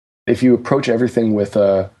if you approach everything with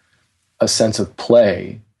a sense of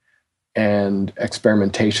play and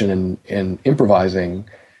experimentation and improvising,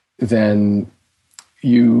 then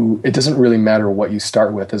it doesn't really matter what you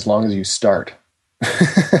start with as long as you start,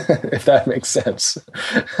 if that makes sense.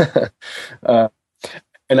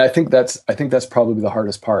 And I think that's probably the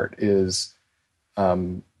hardest part is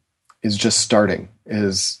just starting,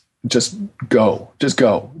 is just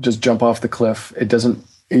jump off the cliff. It doesn't,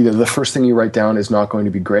 the first thing you write down is not going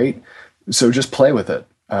to be great. So just play with it.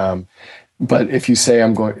 But if you say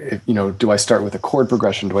do I start with a chord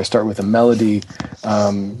progression? Do I start with a melody?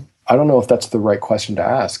 I don't know if that's the right question to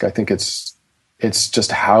ask. I think it's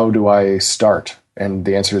just, how do I start? And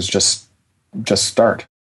the answer is just start.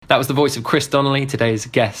 That was the voice of Chris Donnelly, today's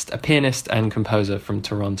guest, a pianist and composer from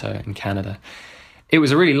Toronto in Canada. It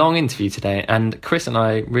was a really long interview today, and Chris and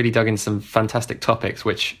I really dug into some fantastic topics,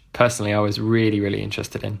 which personally I was really, really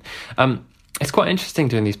interested in. It's quite interesting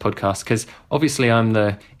doing these podcasts because obviously I'm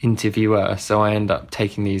the interviewer, so I end up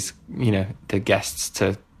taking these, the guests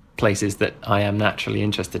to places that I am naturally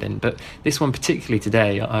interested in. But this one particularly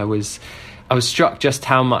today, I was struck just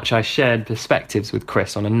how much I shared perspectives with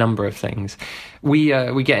Chris on a number of things. We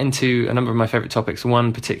get into a number of my favorite topics,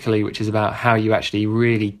 one particularly which is about how you actually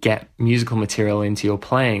really get musical material into your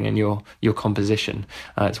playing and your composition.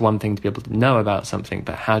 It's one thing to be able to know about something,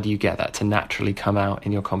 but how do you get that to naturally come out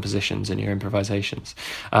in your compositions and your improvisations?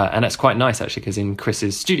 And it's quite nice actually, because in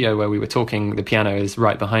Chris's studio where we were talking, the piano is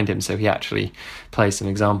right behind him, so he actually plays some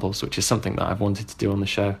examples, which is something that I've wanted to do on the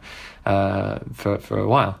show for a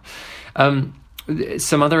while.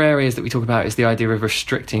 Some other areas that we talk about is the idea of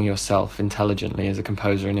restricting yourself intelligently as a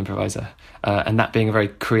composer and improviser, and that being a very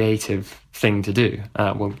creative thing to do.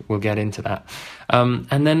 We'll get into that.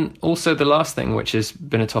 And then also the last thing, which has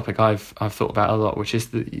been a topic I've thought about a lot, which is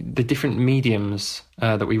the different mediums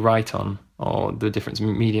that we write on, or the different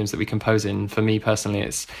mediums that we compose in. For me personally,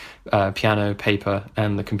 it's piano, paper,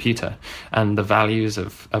 and the computer, and the values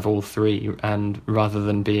of all three, and rather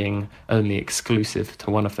than being only exclusive to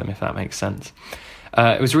one of them, if that makes sense.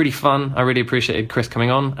 It was really fun. I really appreciated Chris coming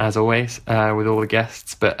on, as always, with all the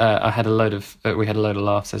guests. But we had a load of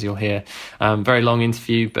laughs, as you'll hear. Very long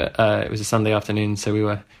interview, but it was a Sunday afternoon, so we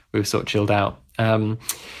were sort of chilled out.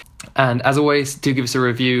 And as always, do give us a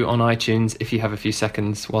review on iTunes if you have a few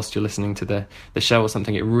seconds whilst you're listening to the show or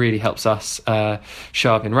something. It really helps us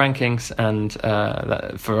show up in rankings and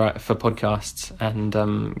for podcasts,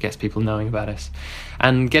 and gets people knowing about us.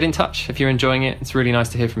 And get in touch if you're enjoying it. It's really nice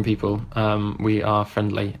to hear from people. We are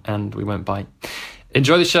friendly and we won't bite.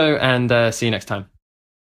 Enjoy the show, and see you next time.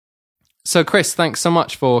 So, Chris, thanks so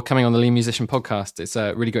much for coming on the Lean Musician podcast. It's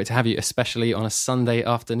really great to have you, especially on a Sunday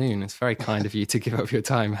afternoon. It's very kind of you to give up your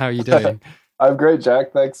time. How are you doing? I'm great,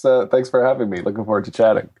 Jack. Thanks for having me. Looking forward to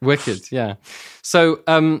chatting. Wicked, yeah. So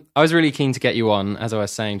I was really keen to get you on, as I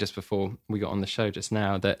was saying just before we got on the show just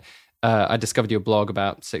now, that I discovered your blog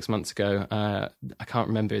about 6 months ago. I can't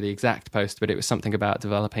remember the exact post, but it was something about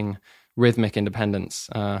developing rhythmic independence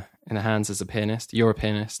in the hands as a pianist. You're a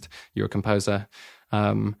pianist, you're a composer,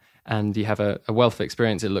 and you have a wealth of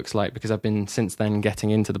experience, it looks like, because I've been since then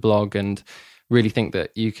getting into the blog and really think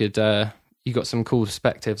that you could you got some cool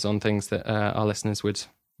perspectives on things that our listeners would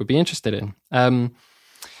be interested in.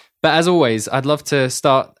 But as always, I'd love to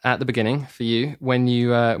start at the beginning for you, when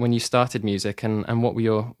you started music, and what were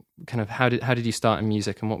your kind of how did you start in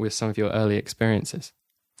music, and what were some of your early experiences?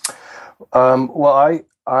 Well,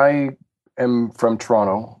 I am from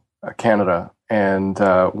Toronto, Canada, and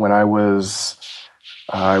when I was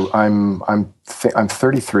I'm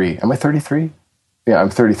 33. Am I 33? Yeah, I'm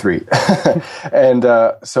 33. And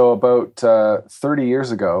so about 30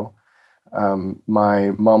 years ago,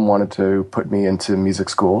 my mom wanted to put me into music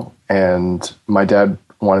school, and my dad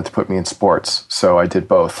wanted to put me in sports, so I did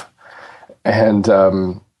both. And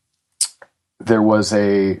there was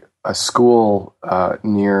a school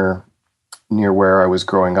near where I was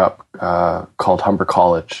growing up called Humber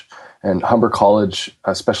College. And Humber College,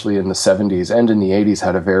 especially in the 70s and in the 80s,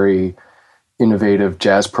 had a very innovative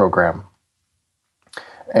jazz program.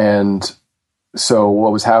 And so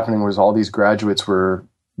what was happening was all these graduates were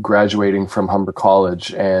graduating from Humber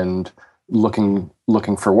College and looking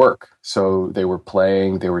for work. So they were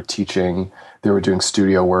playing, they were teaching, they were doing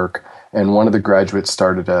studio work. And one of the graduates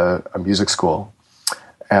started a music school.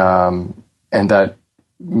 And that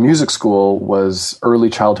music school was early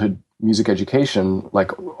childhood music education, like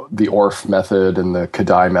the Orff method and the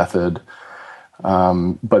Kodály method.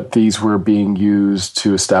 But these were being used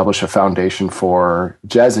to establish a foundation for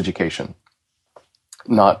jazz education,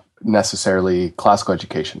 not necessarily classical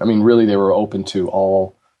education. I mean, really, they were open to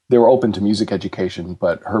all they were open to music education,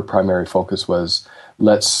 but her primary focus was,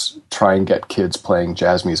 let's try and get kids playing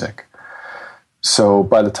jazz music. So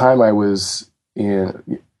by the time I was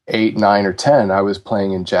in 8, 9, or 10, I was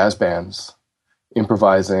playing in jazz bands,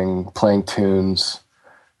 improvising, playing tunes.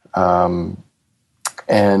 And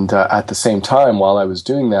at the same time, while I was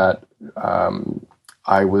doing that,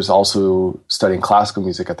 I was also studying classical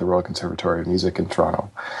music at the Royal Conservatory of Music in Toronto.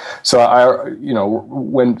 So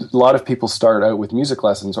when a lot of people start out with music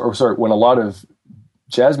lessons, when a lot of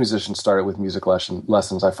jazz musicians started with music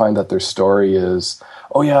lessons, I find that their story is,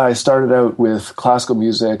 oh yeah, I started out with classical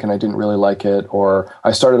music and I didn't really like it, or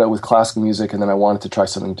I started out with classical music and then I wanted to try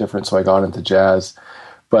something different, so I got into jazz.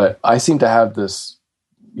 But I seem to have this,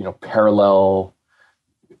 parallel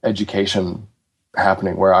education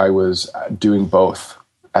happening where I was doing both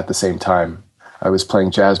at the same time. I was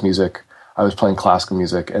playing jazz music, I was playing classical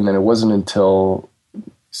music, and then it wasn't until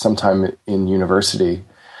sometime in university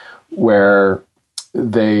where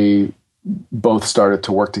they both started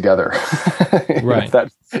to work together. Right.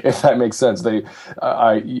 if that makes sense.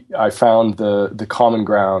 I found the common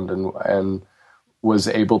ground and was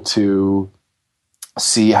able to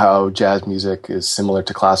see how jazz music is similar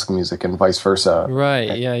to classical music and vice versa.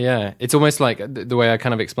 Right. Yeah. It's almost like the way I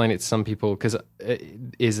kind of explain it to some people, because it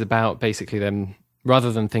is about basically them,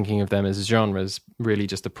 rather than thinking of them as genres, really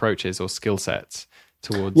just approaches or skill sets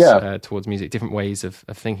towards music, different ways of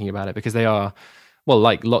thinking about it, because they are, well,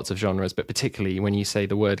 like lots of genres, but particularly when you say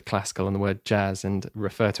the word classical and the word jazz and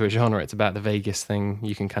refer to a genre, it's about the vaguest thing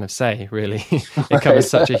you can kind of say, really. It covers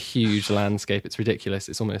such a huge landscape. It's ridiculous.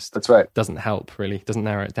 It's almost, that's right, doesn't help, really. Doesn't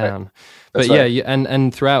narrow it down. Right. But right. yeah,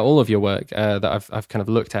 and throughout all of your work that I've kind of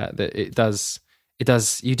looked at, that it does,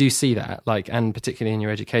 you do see that, like, and particularly in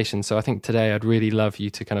your education. So I think today I'd really love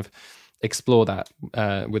you to kind of explore that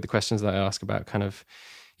with the questions that I ask about kind of,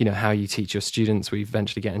 how you teach your students, we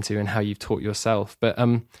eventually get into, and how you've taught yourself. But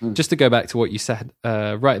just to go back to what you said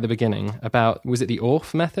right at the beginning about, was it the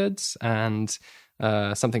Orff methods and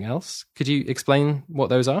something else? Could you explain what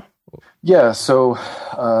those are? Yeah, so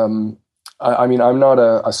I'm not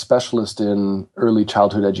a specialist in early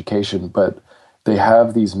childhood education, but they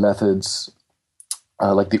have these methods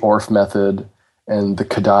like the Orff method and the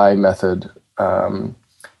Kodály method, and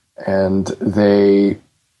they're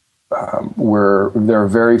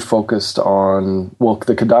very focused on,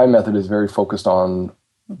 the Kodály method is very focused on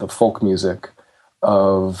the folk music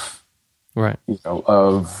of, right, that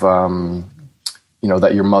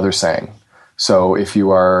your mother sang. So if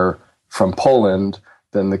you are from Poland,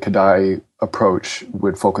 then the Kodály approach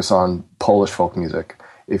would focus on Polish folk music.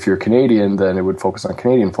 If you're Canadian, then it would focus on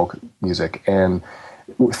Canadian folk music. And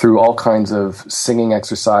through all kinds of singing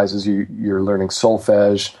exercises, you're learning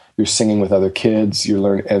solfege, you're singing with other kids, you're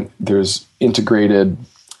learning, and there's integrated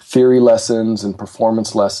theory lessons and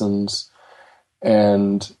performance lessons.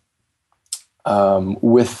 And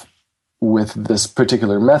with this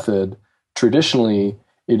particular method, traditionally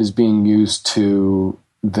it is being used to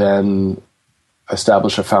then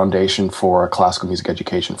establish a foundation for a classical music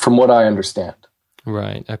education, from what I understand.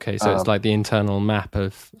 Right. Okay. So it's like the internal map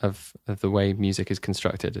of the way music is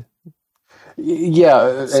constructed.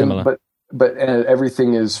 Yeah. Similar. But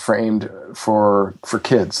everything is framed for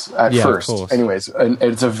kids at first. Anyways, and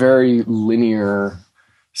it's a very linear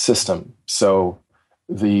system. So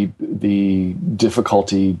the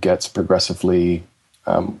difficulty gets progressively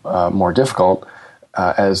more difficult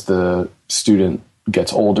as the student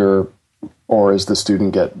gets older, or as the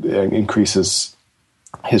student increases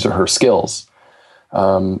his or her skills.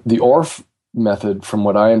 The Orff method, from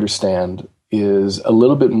what I understand, is a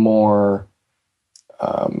little bit more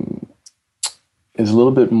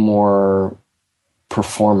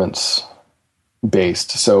performance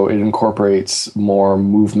based. So it incorporates more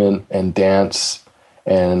movement and dance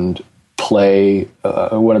and play.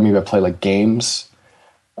 What I mean by play, like games.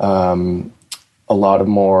 A lot of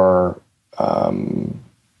more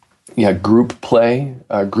group play,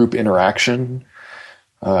 group interaction,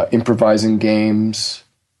 improvising games,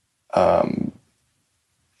 and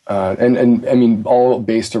I mean all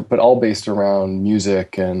based around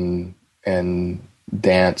music and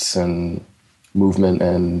dance and movement,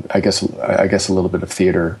 and I guess a little bit of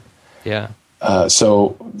theater. Yeah. I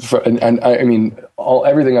mean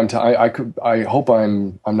everything I hope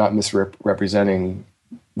I'm not misrepresenting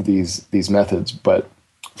these methods, but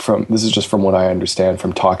this is just from what I understand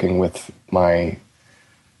from talking with my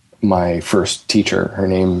first teacher. Her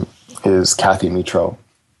name is Kathy Mitro,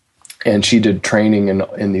 and she did training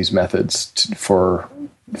in these methods for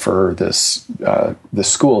this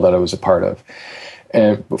school that I was a part of.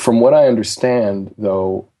 And from what I understand,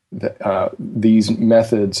 though, these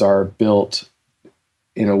methods are built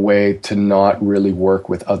in a way to not really work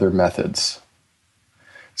with other methods.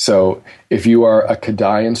 So if you are a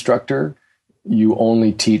Kodály instructor, you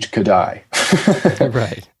only teach Kodály.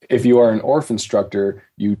 Right. If you are an Orff instructor,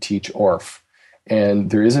 you teach Orff. And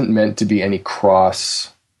there isn't meant to be any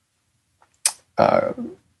cross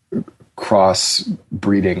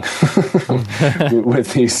breeding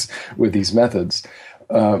with these methods.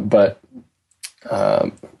 But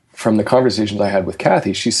from the conversations I had with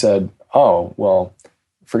Kathy, she said, "Oh, well,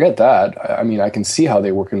 forget that. I mean, I can see how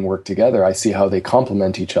they can work together. I see how they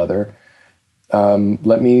complement each other.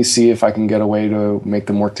 Let me see if I can get a way to make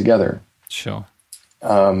them work together." Sure.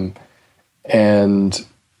 And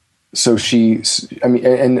so she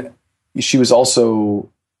was also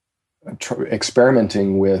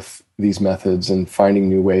experimenting with these methods and finding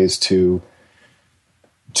new ways to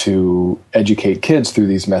educate kids through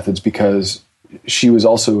these methods, because she was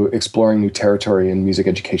also exploring new territory in music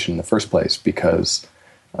education in the first place, because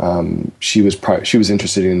she was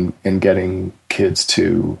interested in getting kids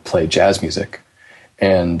to play jazz music.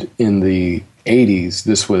 And in the 80s,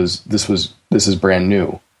 this is brand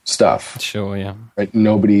new stuff. Sure, yeah. Right?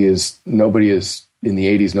 Nobody is in the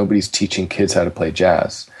 80s, nobody's teaching kids how to play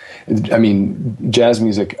jazz. I mean, jazz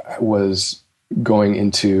music was going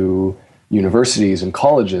into universities and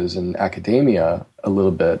colleges and academia a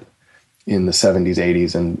little bit in the 70s,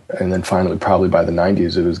 80s, and then finally, probably by the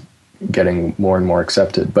 90s, it was getting more and more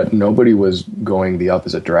accepted. But nobody was going the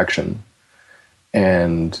opposite direction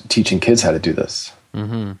and teaching kids how to do this.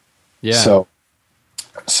 Mm-hmm. Yeah.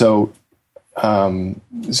 So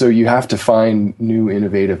you have to find new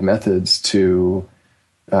innovative methods to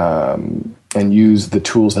and use the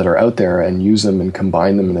tools that are out there and use them and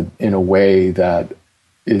combine them in a way that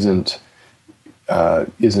isn't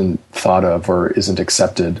thought of or isn't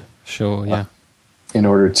accepted. Sure, yeah. In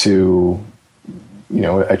order to,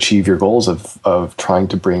 achieve your goals of trying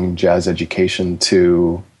to bring jazz education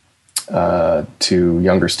to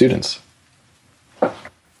younger students.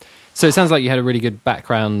 So it sounds like you had a really good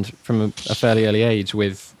background from a fairly early age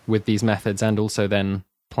with these methods, and also then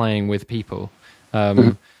playing with people.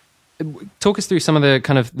 Talk us through some of the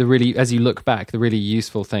kind of the really, as you look back, the really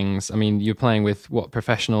useful things. I mean, you're playing with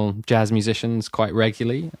professional jazz musicians quite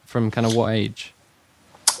regularly. From kind of what age?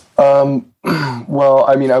 Well,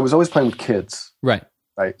 I mean, I was always playing with kids. Right.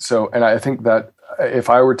 So, and I think that if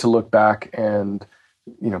I were to look back and,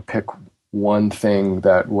 pick one thing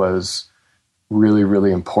that was really,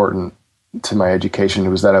 really important to my education, it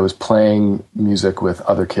was that I was playing music with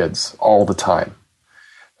other kids all the time.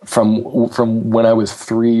 From when I was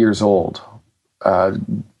 3 years old,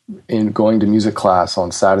 in going to music class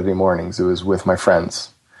on Saturday mornings, it was with my friends.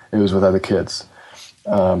 It was with other kids.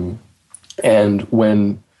 And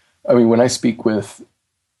when I speak with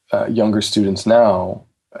younger students now,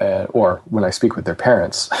 or when I speak with their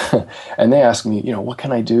parents, and they ask me, what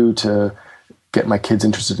can I do to get my kids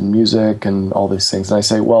interested in music and all these things? And I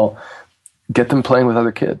say, well, get them playing with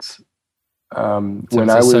other kids. So it's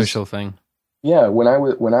a social thing. Yeah, when I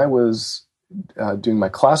was doing my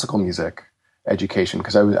classical music education,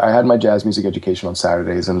 because I had my jazz music education on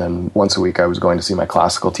Saturdays, and then once a week I was going to see my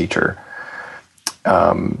classical teacher.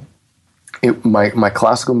 My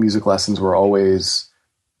classical music lessons were always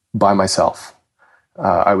by myself.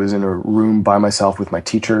 I was in a room by myself with my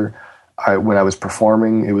teacher. When I was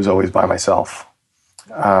performing, it was always by myself.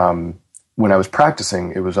 When I was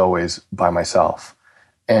practicing, it was always by myself.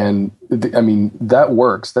 And that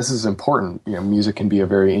works. This is important. Music can be a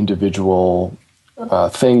very individual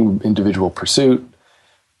thing, individual pursuit.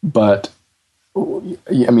 But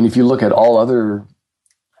if you look at all other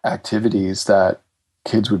activities that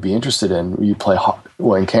kids would be interested in, you play,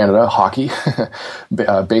 in Canada, hockey,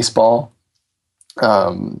 baseball,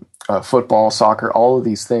 football, soccer, all of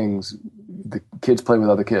these things, the kids play with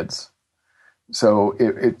other kids. So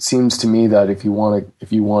it seems to me that if you want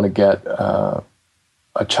to get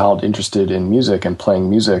a child interested in music and playing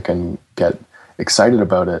music and get excited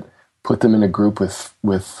about it, put them in a group with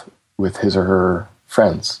his or her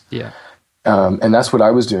friends. Yeah. And that's what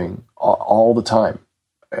I was doing all the time.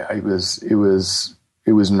 It was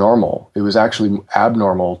normal. It was actually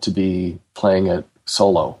abnormal to be playing it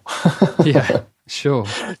solo. Yeah, sure.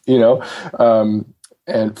 And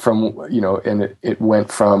it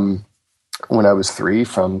went from when I was 3,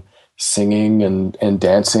 from singing and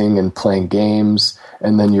dancing and playing games,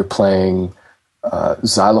 and then you're playing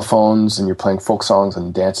xylophones, and you're playing folk songs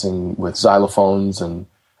and dancing with xylophones and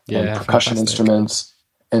percussion instruments.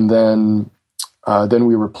 And then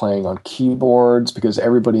we were playing on keyboards, because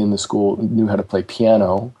everybody in the school knew how to play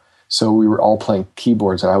piano. So we were all playing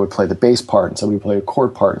keyboards, and I would play the bass part, and somebody would play a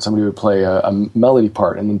chord part, and somebody would play a melody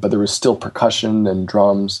part, but there was still percussion and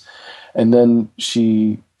drums. And then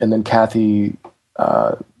Kathy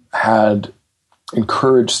had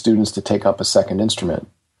encouraged students to take up a second instrument.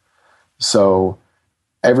 So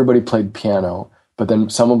everybody played piano, but then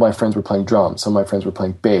some of my friends were playing drums, some of my friends were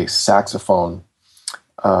playing bass, saxophone,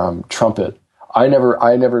 trumpet. I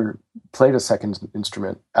never played a second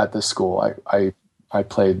instrument at this school. I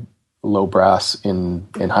played low brass in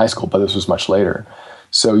high school, but this was much later.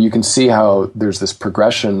 So you can see how there's this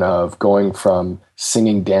progression of going from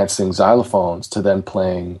singing, dancing, xylophones to then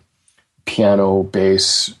playing piano,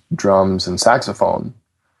 bass, drums, and saxophone.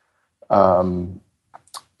 All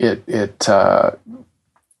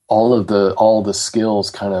of the skills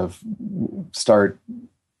kind of start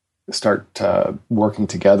working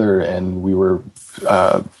together, and we were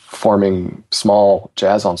forming small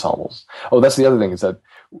jazz ensembles. Oh, that's the other thing, is that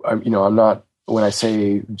I'm not, when I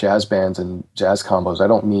say jazz bands and jazz combos, I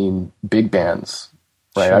don't mean big bands,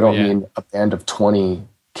 right? Sure, I don't mean a band of 20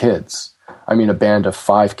 kids. I mean a band of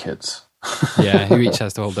 5 kids. Yeah, who each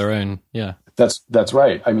has to hold their own. Yeah, that's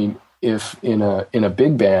right. I mean, if in a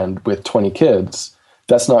big band with 20 kids,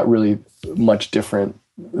 that's not really much different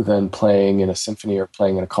than playing in a symphony or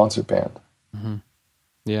playing in a concert band. Mm-hmm.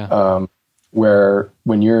 Yeah. Where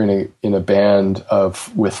when you're in a band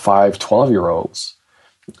with 5 12-year-olds,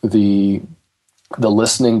 the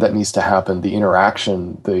listening that needs to happen, the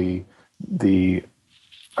interaction, the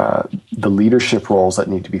leadership roles that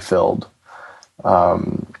need to be filled,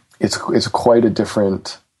 it's quite a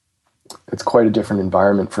different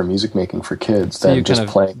environment for music making for kids than just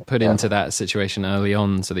playing. Put into that situation early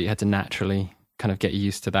on, so that you had to naturally kind of get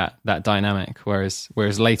used to that dynamic. Whereas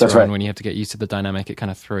later on, when you have to get used to the dynamic, it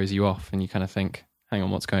kind of throws you off, and you kind of think, hang on,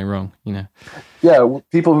 what's going wrong? Yeah,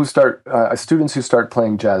 people who start, students who start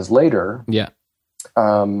playing jazz later. Yeah.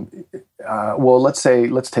 Well, let's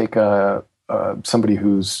take somebody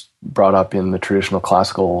who's brought up in the traditional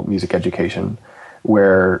classical music education,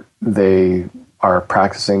 where they are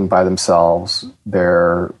practicing by themselves.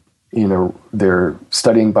 They're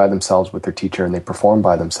studying by themselves with their teacher, and they perform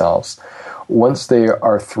by themselves. Once they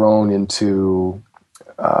are thrown into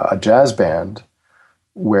a jazz band,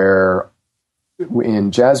 where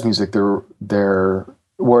in jazz music, or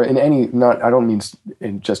in any, I don't mean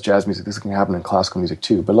in just jazz music, this can happen in classical music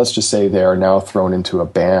too, but let's just say they are now thrown into a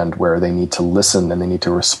band where they need to listen, and they need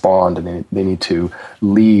to respond, and they need to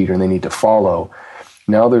lead, and they need to follow.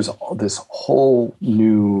 Now there's this whole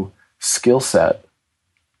new skill set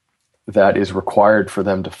that is required for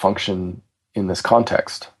them to function in this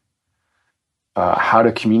context. How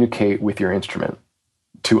to communicate with your instrument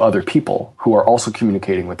to other people who are also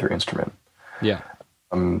communicating with their instrument. Yeah.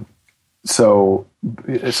 So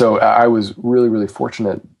I was really, really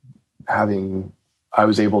fortunate I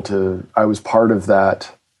was part of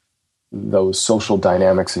those social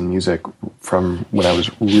dynamics in music from when I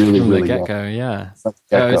was really, really young. Get-go, yeah.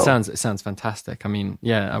 It sounds fantastic. I mean,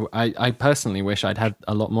 yeah, I personally wish I'd had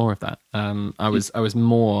a lot more of that. I was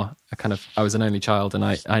an only child, and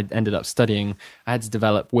I ended up studying. I had to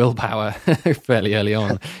develop willpower fairly early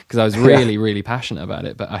on, because I was really, really passionate about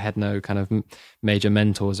it, but I had no kind of major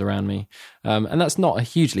mentors around me. And that's not a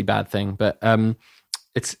hugely bad thing, but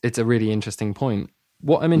it's a really interesting point.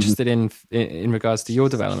 What I'm interested in regards to your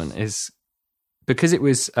development is, because it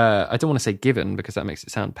was, I don't want to say given, because that makes it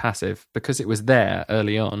sound passive, because it was there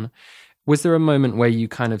early on, was there a moment where you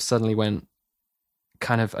kind of suddenly went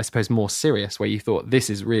kind of, I suppose, more serious, where you thought, this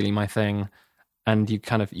is really my thing, and you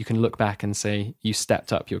can look back and say you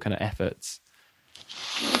stepped up your kind of efforts?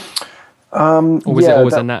 Or was it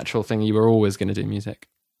always a natural thing, you were always going to do music?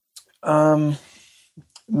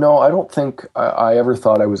 No, I don't think I ever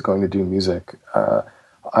thought I was going to do music.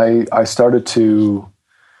 I started to,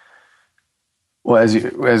 well,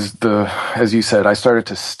 as you said, I started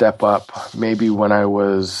to step up maybe when I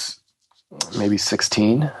was maybe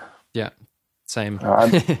 16. Yeah, same.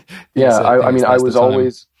 Yeah, I was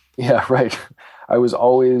always, yeah, right. I was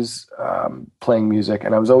always playing music,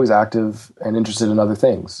 and I was always active and interested in other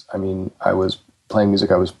things. I mean, I was playing music.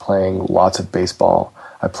 I was playing lots of baseball.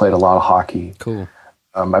 I played a lot of hockey. Cool.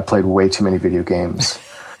 I played way too many video games.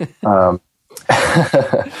 Well,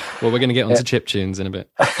 we're going to get onto chiptunes in a bit.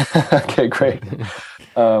 Okay, great.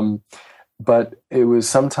 But it was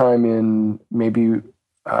sometime in maybe,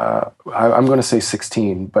 I'm going to say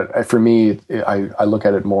 16, but for me, I look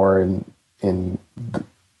at it more in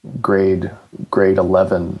grade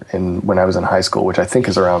 11 when I was in high school, which I think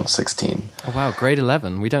is around 16. Oh, wow. Grade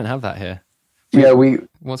 11. We don't have that here. Yeah,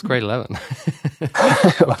 What's grade 11?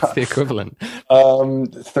 What's the equivalent?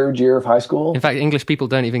 Third year of high school. In fact, English people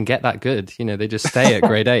don't even get that good. You know, they just stay at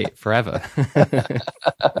grade 8 forever.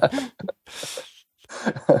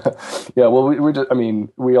 Yeah, well, we just, I mean,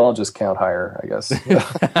 we all just count higher, I guess.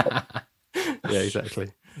 Yeah,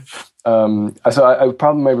 exactly. So I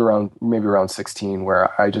probably maybe around 16,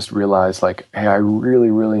 where I just realized, like, hey, I really,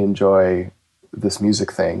 really enjoy this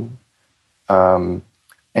music thing. And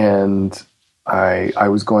I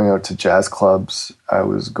was going out to jazz clubs. I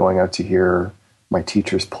was going out to hear my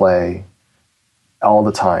teachers play all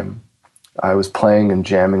the time. I was playing and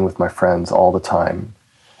jamming with my friends all the time.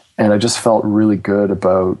 And I just felt really good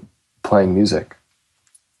about playing music.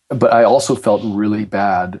 But I also felt really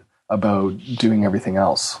bad about doing everything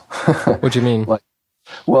else. What do you mean? Like,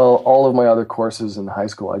 well, all of my other courses in high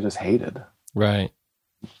school, I just hated. Right.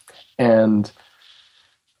 And,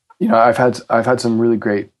 you know, I've had some really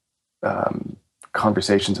great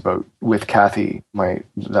conversations with Kathy, my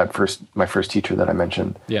first teacher that I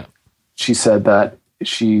mentioned. Yeah. She said that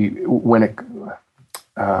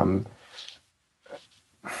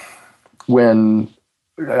when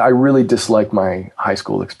I really disliked my high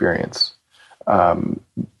school experience, I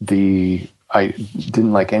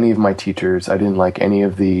didn't like any of my teachers. I didn't like any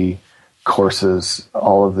of the courses.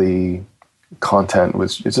 All of the content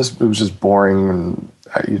was just boring, and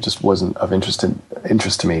it just wasn't of interest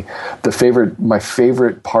to me. My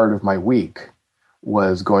favorite part of my week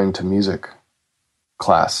was going to music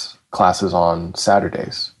classes on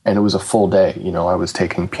Saturdays, and it was a full day. You know, I was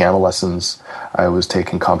taking piano lessons, I was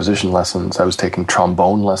taking composition lessons, I was taking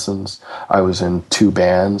trombone lessons, I was in 2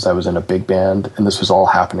 bands, I was in a big band, and this was all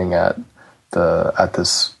happening at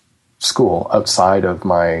this school outside of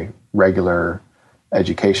my regular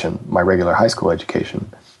education, my regular high school education.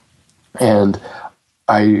 And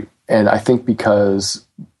I think because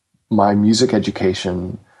my music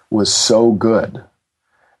education was so good,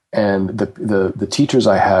 and the teachers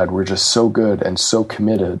I had were just so good and so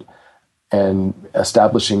committed, and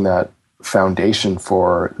establishing that foundation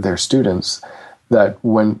for their students, that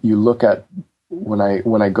when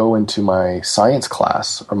I go into my science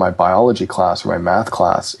class or my biology class or my math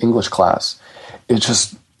class, English class, it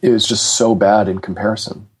was just so bad in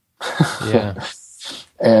comparison. Yeah.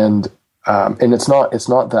 And it's not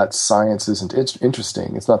that science isn't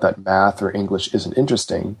interesting. It's not that math or English isn't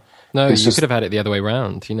interesting. No, you could have had it the other way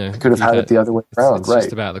around. You know, you could have had it the other way around. It's right.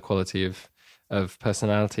 just about the quality of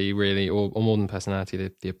personality, really, or more than personality,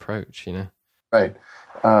 the approach. You know. Right.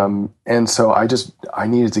 And so I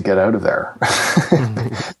needed to get out of there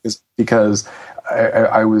because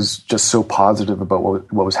I was just so positive about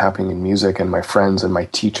what was happening in music, and my friends and my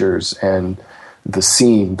teachers and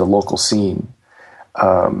the local scene.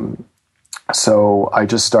 So I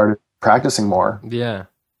just started practicing more. Yeah.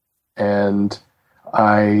 And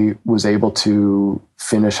I was able to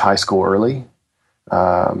finish high school early.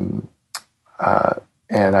 And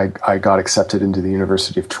I got accepted into the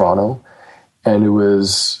University of Toronto. And it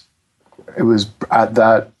was at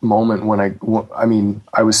that moment when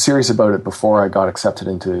I was serious about it before I got accepted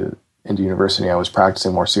into university. I was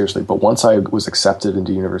practicing more seriously, but once I was accepted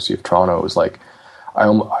into University of Toronto, it was like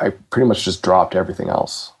I pretty much just dropped everything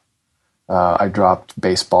else. I dropped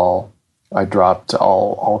baseball. I dropped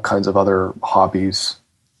all kinds of other hobbies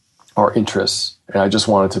or interests, and I just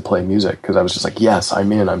wanted to play music because I was just like, yes,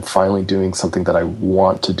 I'm finally doing something that I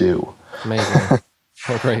want to do. Amazing. What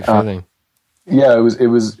a great feeling. Yeah, it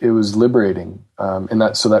was liberating. And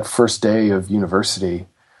that first day of university,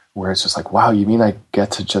 where it's just like, wow, you mean I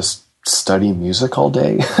get to just study music all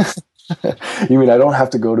day? You mean I don't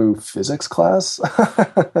have to go to physics class?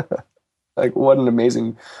 Like, what an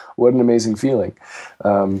amazing feeling.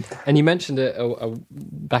 And you mentioned it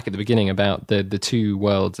back at the beginning about the two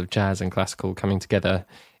worlds of jazz and classical coming together.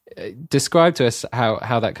 Describe to us how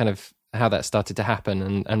that started to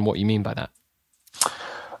happen and what you mean by that.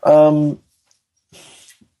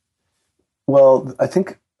 Well, I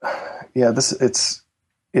think, yeah,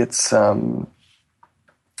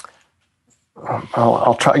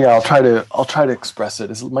 I'll try to express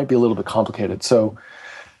it. It might be a little bit complicated. So,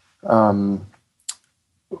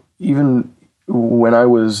 even when I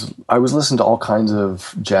was listening to all kinds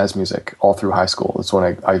of jazz music all through high school. That's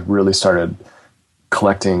when I really started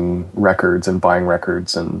collecting records and buying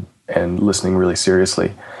records and listening really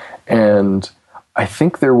seriously. And I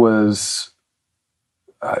think there was,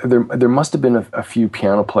 there must have been a few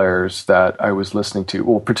piano players that I was listening to,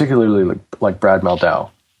 well, particularly like Brad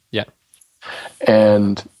Mehldau. Yeah.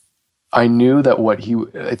 And I knew that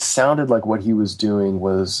it sounded like what he was doing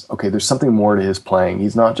was, okay, there's something more to his playing.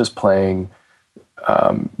 He's not just playing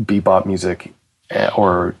bebop music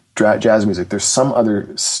or jazz music. There's some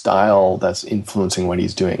other style that's influencing what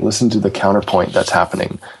he's doing. Listen to the counterpoint that's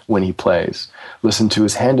happening when he plays. Listen to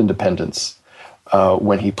his hand independence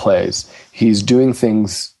when he plays. He's doing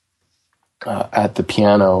things at the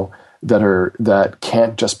piano that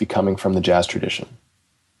can't just be coming from the jazz tradition.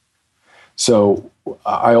 So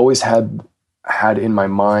I always had in my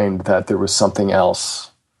mind that there was something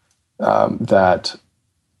else that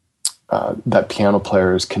piano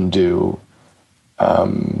players can do.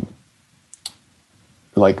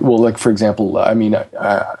 Like for example, I mean,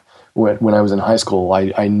 when I was in high school,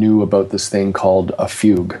 I knew about this thing called a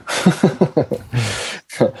fugue.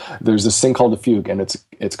 There's this thing called a fugue, and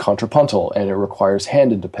it's contrapuntal, and it requires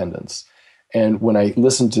hand independence. And when I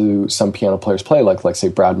listen to some piano players play, like say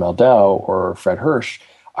Brad Mehldau or Fred Hirsch,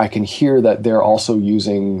 I can hear that they're also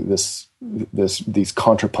using these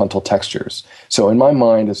contrapuntal textures. So in my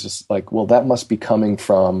mind, it's just like, well, that must be coming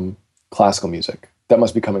from classical music. That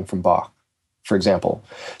must be coming from Bach, for example.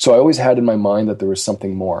 So I always had in my mind that there was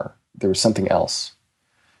something more. There was something else.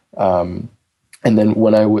 And then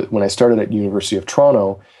when I started at University of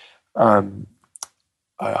Toronto,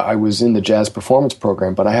 I was in the jazz performance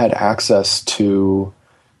program, but I had access to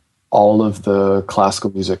all of the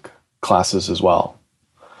classical music classes as well.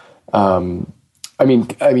 I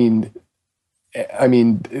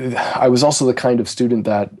was also the kind of student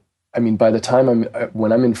that, by the time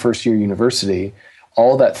when I'm in first year university,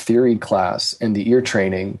 all that theory class and the ear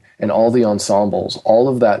training and all the ensembles, all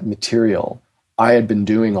of that material I had been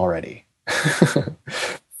doing already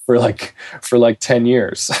for like 10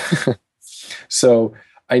 years. So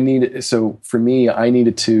for me, I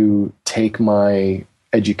needed to take my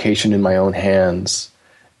education in my own hands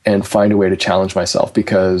and find a way to challenge myself,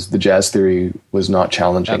 because the jazz theory was not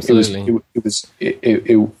challenging. Absolutely.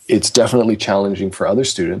 It's definitely challenging for other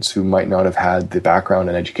students who might not have had the background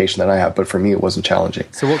and education that I have, but for me, it wasn't challenging.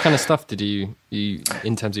 So what kind of stuff did you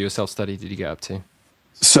in terms of your self-study, did you get up to?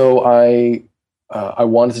 So I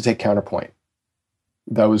wanted to take counterpoint.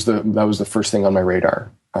 That was the first thing on my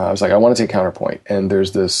radar. I was like, I want to take counterpoint, and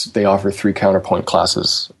they offer 3 counterpoint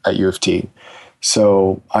classes at U of T.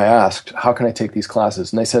 So I asked, how can I take these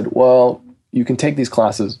classes? And they said, well, you can take these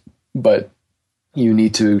classes, but you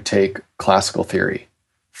need to take classical theory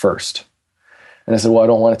first. And I said, well, I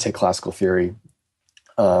don't want to take classical theory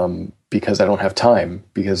because I don't have time,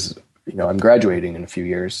 because I'm graduating in a few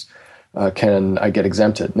years. Can I get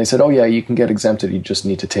exempted? And they said, oh yeah, you can get exempted. You just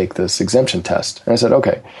need to take this exemption test. And I said,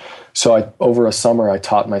 okay. So over a summer, I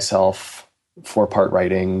taught myself 4-part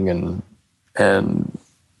writing and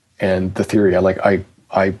the theory.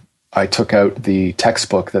 I took out the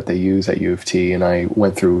textbook that they use at U of T, and I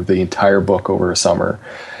went through the entire book over a summer,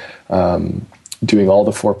 doing all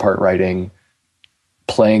the 4-part writing,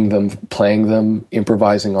 playing them,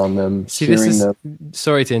 improvising on them, hearing them.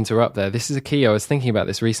 Sorry to interrupt there. This is a key. I was thinking about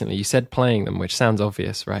this recently. You said playing them, which sounds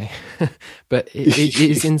obvious, right? But it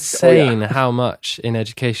is insane how much in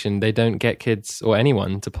education they don't get kids or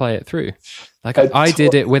anyone to play it through. Like I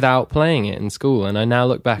did it without playing it in school, and I now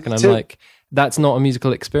look back and I'm like, that's not a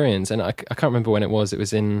musical experience. And I can't remember when it was. It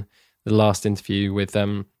was in the last interview with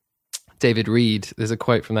David Reed. There's a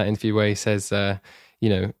quote from that interview where he says,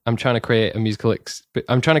 I'm trying to create a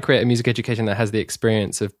music education that has the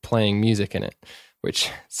experience of playing music in it,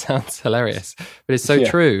 which sounds hilarious, but it's so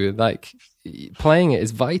true. Like, playing it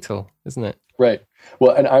is vital, isn't it? Right.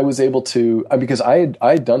 Well, and I was able to, because I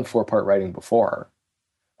had done 4-part writing before.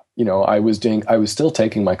 I was still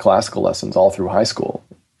taking my classical lessons all through high school.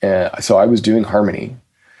 So I was doing harmony,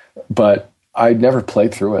 but I'd never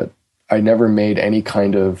played through it. I never made any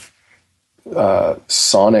kind of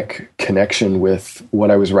sonic connection with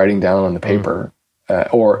what I was writing down on the paper,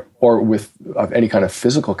 or with any kind of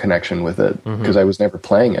physical connection with it, because I was never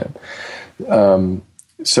playing it.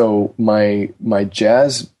 So my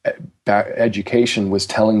jazz education was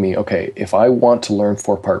telling me, okay, if I want to learn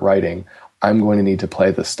 4-part writing, I'm going to need to play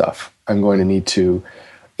this stuff. I'm going to need to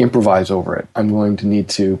improvise over it. I'm going to need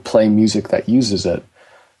to play music that uses it.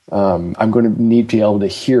 I'm going to need to be able to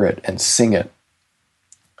hear it and sing it.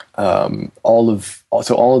 All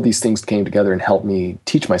of these things came together and helped me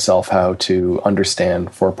teach myself how to understand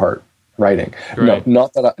 4-part writing. Right. No,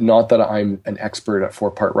 not that I'm an expert at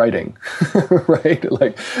 4-part writing, right?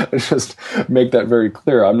 Like, just make that very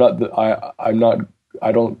clear. I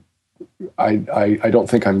don't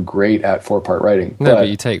think I'm great at 4-part writing. No, but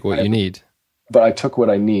you take what you need. But I took what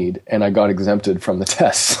I need, and I got exempted from the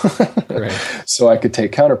tests. Right. So I could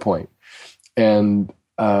take counterpoint. And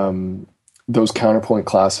those counterpoint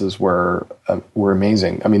classes were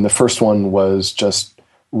amazing. I mean, the first one was just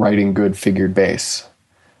writing good figured bass.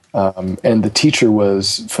 And the teacher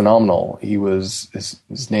was phenomenal.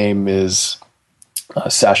 His name is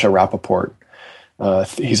Sasha Rappaport.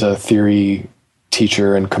 He's a theory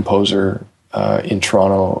teacher and composer in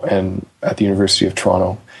Toronto and at the University of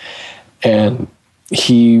Toronto. And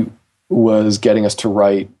he was getting us to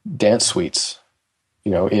write dance suites,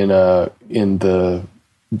 in the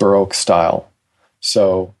Baroque style.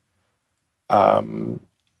 So, and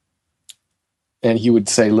he would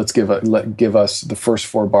say, give us the first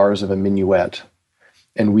 4 bars of a minuet,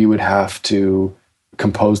 and we would have to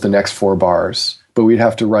compose the next 4 bars, but we'd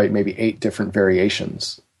have to write maybe 8 different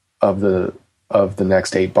variations of the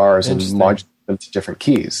next 8 bars and modulate them to different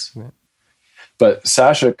keys. Yeah. But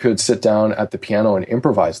Sasha could sit down at the piano and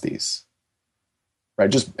improvise these,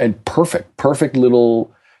 right? And perfect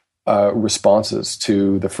little responses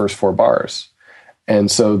to the first 4 bars. And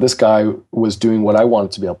so this guy was doing what I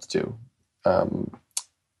wanted to be able to do.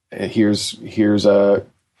 Here's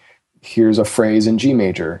a phrase in G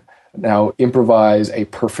major. Now improvise a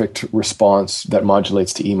perfect response that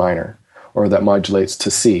modulates to E minor, or that modulates to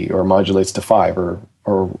C, or modulates to 5,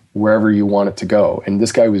 or wherever you want it to go. And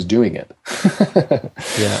this guy was doing it.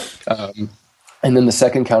 Yeah. And then the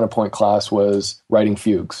second counterpoint class was writing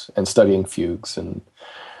fugues and studying fugues. And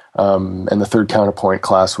the third counterpoint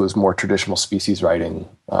class was more traditional species writing,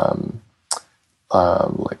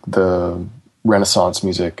 like the Renaissance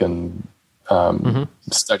music, and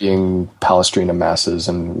studying Palestrina masses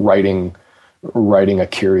and writing a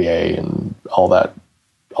Kyrie and all that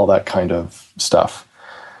kind of stuff.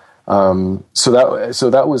 So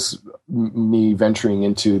that was me venturing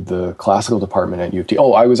into the classical department at U of T.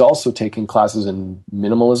 Oh, I was also taking classes in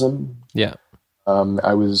minimalism. Yeah.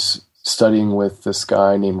 I was studying with this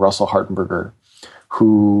guy named Russell Hartenberger,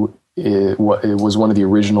 who was one of the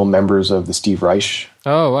original members of the Steve Reich.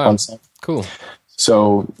 Oh, wow. Ensemble. Cool.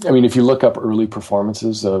 So, I mean, if you look up early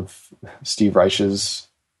performances of Steve Reich's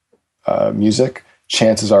music,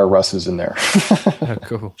 chances are Russ is in there. Oh,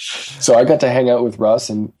 cool. So I got to hang out with Russ,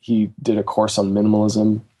 and he did a course on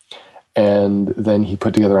minimalism, and then he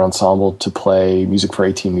put together an ensemble to play music for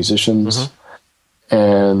 18 musicians.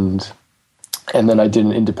 And then I did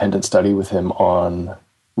an independent study with him on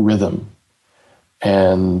rhythm,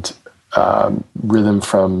 and rhythm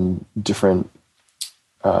from different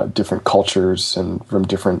cultures and from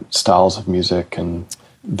different styles of music, and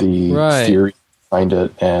the theory behind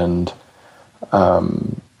it. And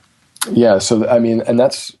so I mean, and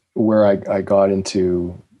that's where I got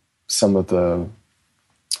into some of the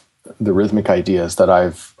rhythmic ideas that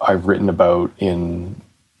I've written about in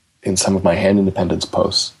some of my hand independence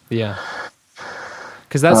posts. Yeah,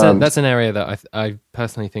 because that's an area that I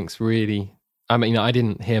personally think's really. I mean, I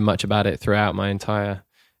didn't hear much about it throughout my entire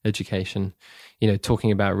education.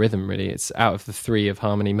 Talking about rhythm, really, it's out of the 3 of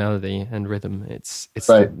harmony, melody, and rhythm. It's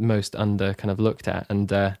right. The most under kind of looked at. And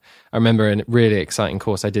I remember a really exciting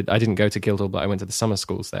course I didn't go to Guildhall, but I went to the summer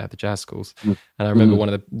schools there, the jazz schools. And I remember one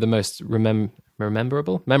of the most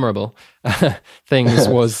memorable things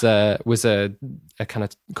was a kind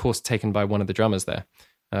of course taken by one of the drummers there.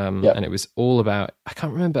 And it was all about, I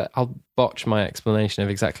can't remember, I'll botch my explanation of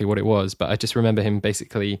exactly what it was, but I just remember him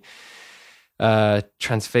basically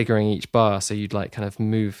transfiguring each bar, so you'd like kind of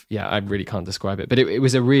move. Yeah, I really can't describe it, but it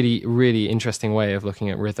was a really, really interesting way of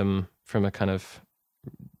looking at rhythm from a kind of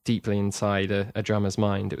deeply inside a drummer's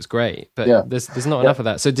mind. It was great, but there's not enough of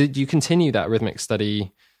that. So did you continue that rhythmic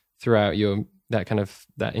study throughout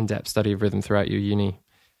that in-depth study of rhythm throughout your uni?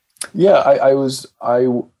 Yeah, I was.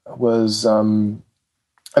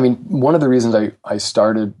 I mean, one of the reasons I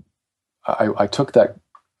started, I took that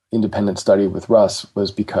independent study with Russ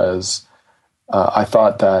was because I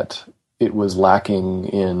thought that it was lacking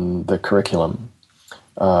in the curriculum.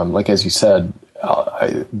 Like, as you said,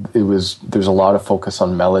 there's a lot of focus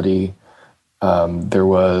on melody. There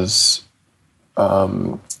was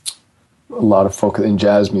a lot of focus in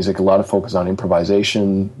jazz music, a lot of focus on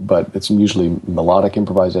improvisation, but it's usually melodic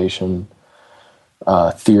improvisation,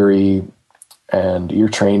 theory, and ear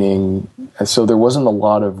training. And so there wasn't a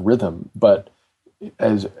lot of rhythm, but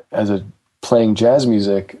as a playing jazz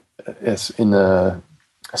music,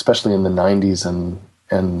 especially in the 90s and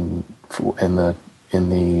in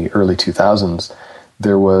the early 2000s,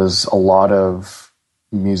 there was a lot of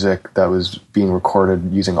music that was being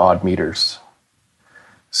recorded using odd meters.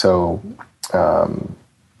 So,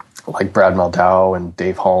 like Brad Mehldau and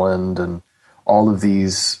Dave Holland and all of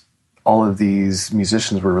these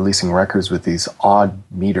musicians were releasing records with these odd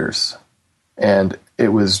meters, and it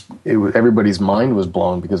was everybody's mind was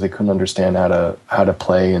blown because they couldn't understand how to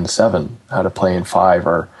play in 7, how to play in 5,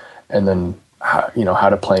 and then how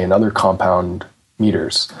to play in other compound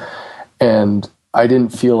meters. And I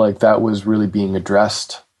didn't feel like that was really being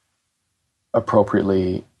addressed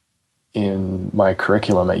appropriately in my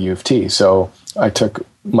curriculum at U of T. So I took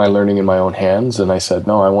my learning in my own hands, and I said,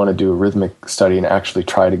 no, I want to do a rhythmic study and actually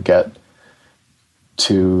try to get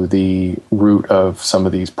to the root of some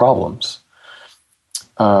of these problems.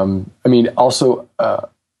 Also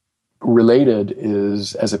related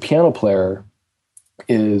is, as a piano player,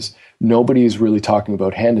 is nobody's really talking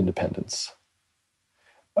about hand independence.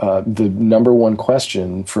 The number one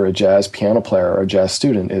question for a jazz piano player or a jazz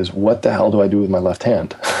student is, what the hell do I do with my left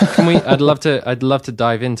hand? I'd love to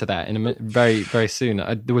dive into that in very, very soon.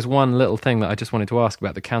 There was one little thing that I just wanted to ask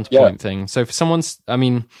about the counterpoint thing. So for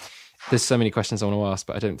there's so many questions I want to ask,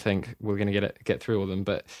 but I don't think we're going to get through all of them.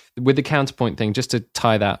 But with the counterpoint thing, just to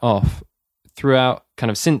tie that off, throughout kind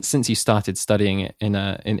of since you started studying it in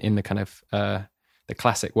the kind of the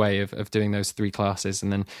classic way of doing those 3 classes,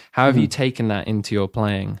 and then how have you taken that into your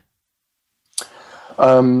playing?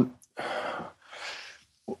 That's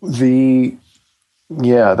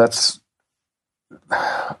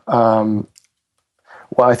well,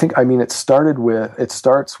 it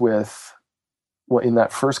starts with in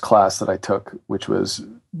that first class that I took, which was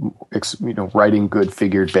writing good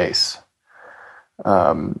figured bass.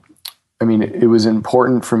 It was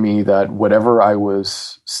important for me that whatever I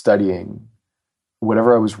was studying,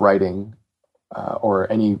 whatever I was writing,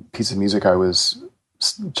 or any piece of music I was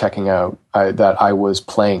checking out, that I was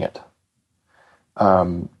playing it.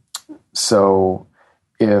 So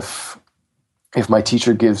if my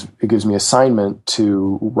teacher gives me assignment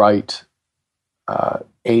to write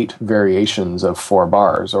 8 variations of 4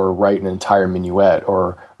 bars, or write an entire minuet,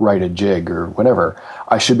 or write a jig, or whatever,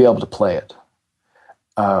 I should be able to play it.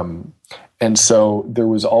 And so there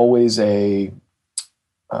was always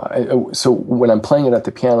so when I'm playing it at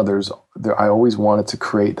the piano, I always wanted to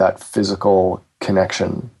create that physical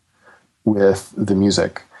connection with the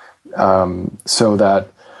music, so that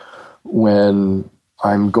when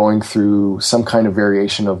I'm going through some kind of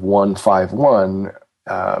variation of 1-5-1,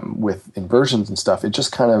 with inversions and stuff, it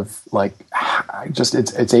just kind of like,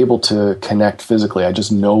 it's able to connect physically. I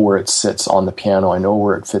just know where it sits on the piano. I know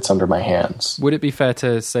where it fits under my hands. Would it be fair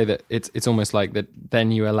to say that it's almost like that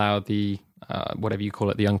then you allow the, whatever you call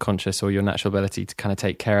it, the unconscious or your natural ability to kind of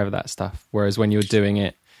take care of that stuff? Whereas when you're doing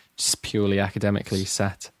it just purely academically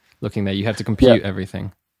sat, looking there, you have to compute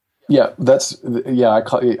everything. Yeah,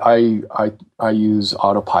 I use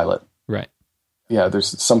autopilot. Right. Yeah,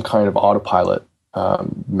 there's some kind of autopilot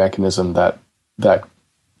mechanism that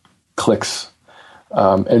clicks,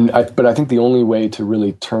 but I think the only way to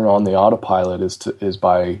really turn on the autopilot is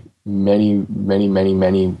by many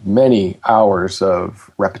hours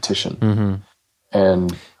of repetition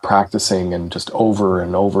and practicing, and just over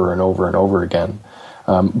and over and over and over again.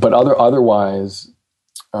 But otherwise,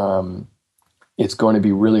 it's going to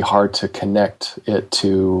be really hard to connect it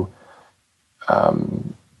to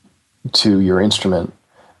your instrument.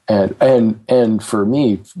 And for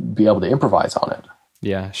me, be able to improvise on it.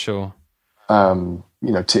 Yeah, sure. To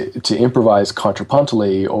improvise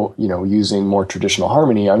contrapuntally, or using more traditional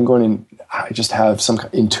harmony, I just have some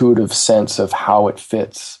intuitive sense of how it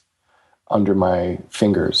fits under my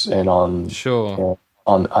fingers and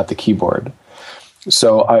at the keyboard.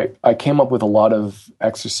 So I came up with a lot of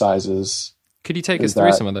exercises. Could you take us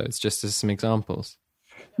through some of those, just as some examples?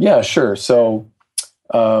 Yeah, sure. So.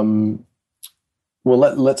 Well,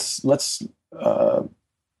 let's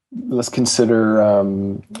consider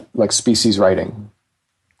like species writing.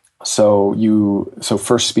 So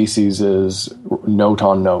first species is note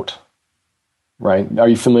on note, right? Are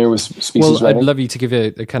you familiar with species writing? I'd love you to give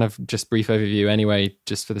a kind of just brief overview anyway,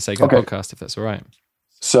 just for the sake of the podcast, if that's all right.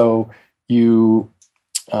 So when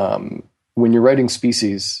you're writing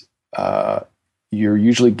species, you're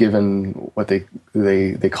usually given what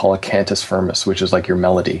they call a cantus firmus, which is like your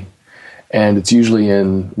melody. And it's usually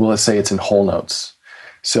let's say it's in whole notes.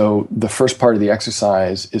 So the first part of the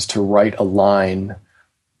exercise is to write a line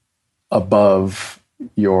above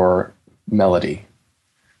your melody.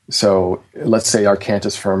 So let's say our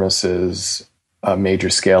cantus firmus is a major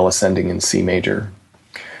scale ascending in C major.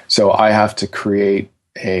 So I have to create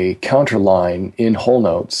a counter line in whole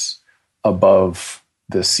notes above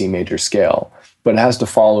the C major scale, but it has to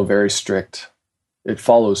follow very strict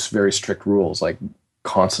rules, like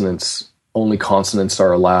only consonants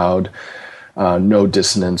are allowed, no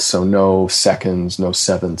dissonance, so no seconds, no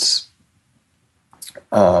sevenths.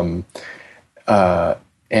 And the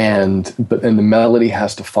melody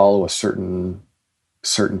has to follow a certain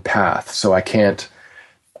path. So I can't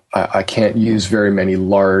use very many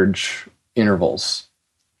large intervals.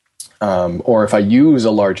 Or if I use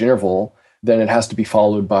a large interval, then it has to be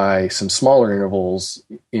followed by some smaller intervals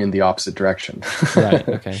in the opposite direction. Right.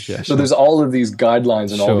 Okay. Yeah. So there's all of these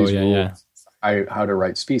guidelines and all these rules Yeah. how to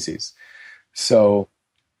write species. So,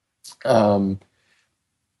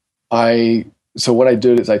 so what I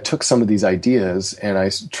did is I took some of these ideas and I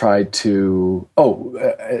tried to.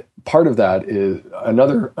 Part of that is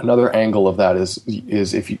another angle of that is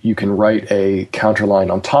if you can write a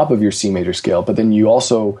counterline on top of your C major scale, but then you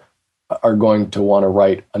also are going to want to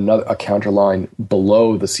write a counterline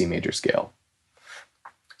below the C major scale.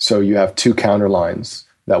 So you have two counterlines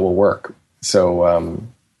that will work. So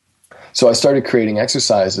so I started creating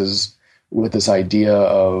exercises with this idea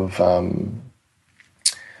of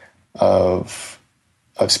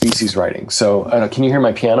species writing. So can you hear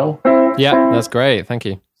my piano? Yeah, that's great. Thank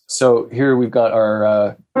you. So here we've got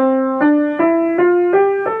our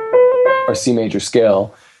C major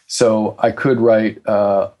scale. So I could write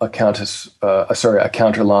a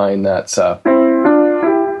counterline that's. I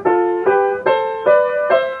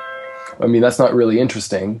mean, that's not really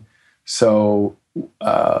interesting. So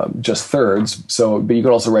just thirds. So, but you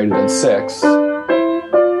could also write it in 6.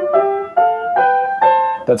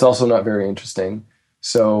 That's also not very interesting.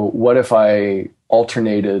 So what if I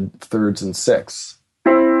alternated thirds and 6?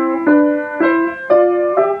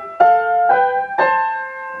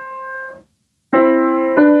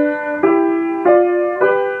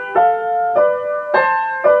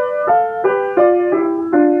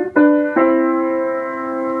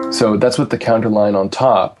 So that's with the counterline on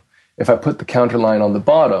top. If I put the counterline on the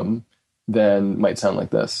bottom, then it might sound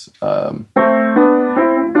like this.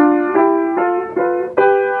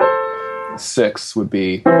 6 would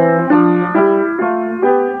be.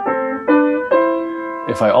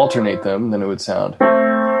 If I alternate them, then it would sound.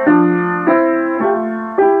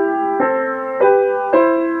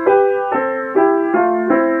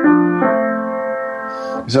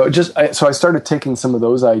 So I started taking some of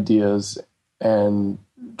those ideas and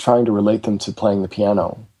trying to relate them to playing the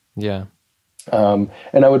piano. Yeah. And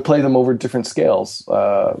I would play them over different scales,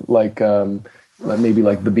 like maybe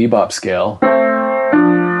like the bebop scale.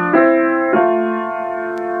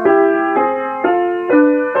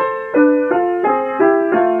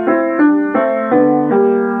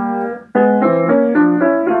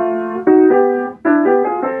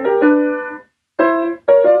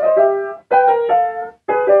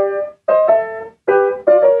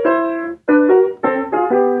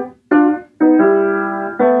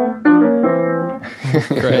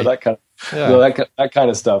 Great. That kind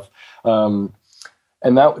of stuff, and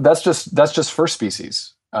that's just first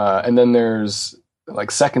species, and then there's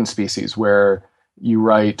like second species where you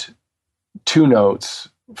write 2 notes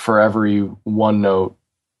for every 1 note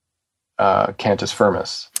cantus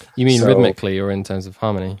firmus. You mean rhythmically or in terms of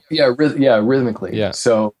harmony? Yeah, rhythmically. Yeah.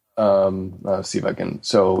 So let's see if I can.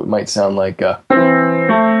 So it might sound like.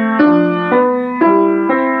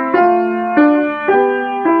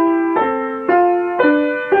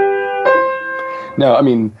 Now, I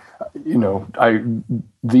mean,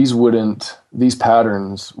 these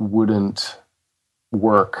patterns wouldn't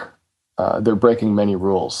work. They're breaking many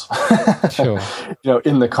rules. Sure.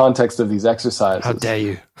 In the context of these exercises. How dare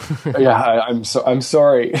you? Yeah, I'm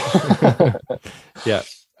sorry. Yeah.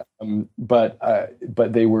 But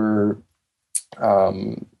they were.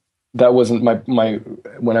 That wasn't my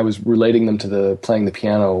when I was relating them to playing the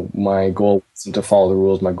piano. My goal wasn't to follow the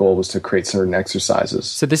rules. My goal was to create certain exercises.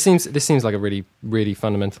 So this seems like a really, really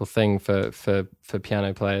fundamental thing for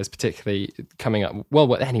piano players, particularly coming up.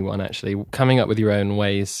 Well, anyone actually coming up with your own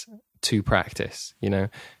ways to practice.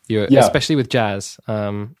 Especially with jazz.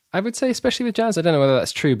 I would say especially with jazz. I don't know whether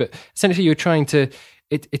that's true, but essentially you're trying to.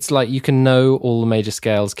 It's like you can know all the major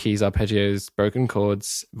scales, keys, arpeggios, broken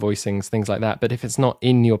chords, voicings, things like that. But if it's not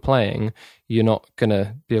in your playing, you're not going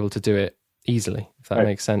to be able to do it easily, if that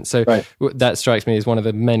makes sense. So that strikes me as one of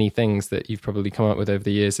the many things that you've probably come up with over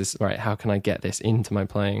the years is, right, how can I get this into my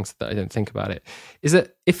playing so that I don't think about it? Is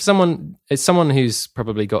that if someone who's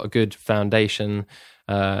probably got a good foundation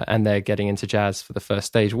and they're getting into jazz for the first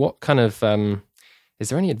stage, what kind of... is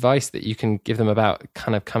there any advice that you can give them about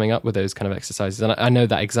kind of coming up with those kind of exercises? And I know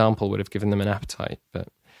that example would have given them an appetite, but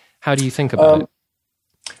how do you think about it?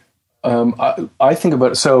 I think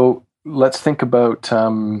about it. So let's think about.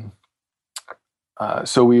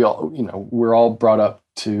 So we all, we're all brought up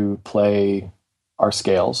to play our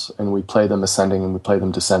scales, and we play them ascending and we play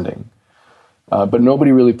them descending. But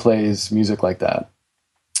nobody really plays music like that.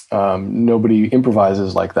 Nobody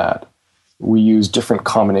improvises like that. We use different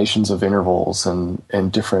combinations of intervals and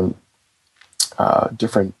different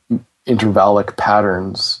intervallic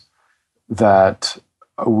patterns that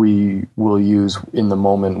we will use in the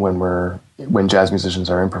moment when jazz musicians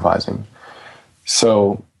are improvising.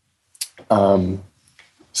 So,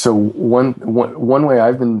 so one way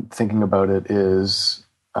I've been thinking about it is,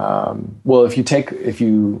 well, if you take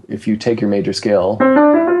your major scale,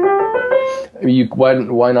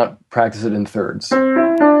 why not practice it in thirds?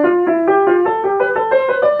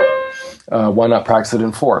 Why not practice it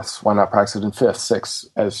in fourths? Why not practice it in fifths, sixths,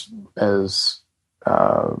 as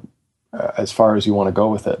far as you want to go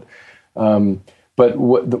with it? But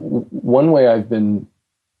one way I've been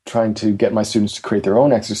trying to get my students to create their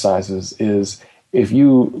own exercises is, if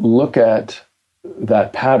you look at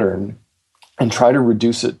that pattern and try to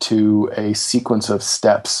reduce it to a sequence of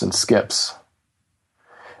steps and skips.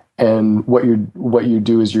 And what you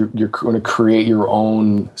do is you're going to create your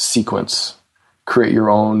own sequence, create your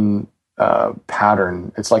own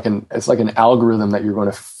pattern. It's like an algorithm that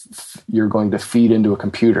you're going to feed into a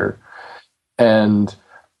computer, and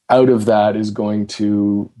out of that is going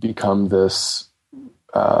to become this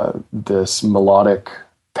melodic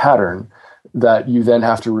pattern that you then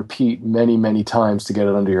have to repeat many, many times to get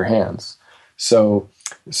it under your hands. So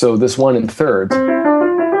this one in thirds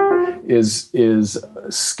is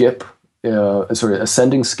skip,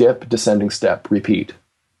 ascending skip, descending step, repeat.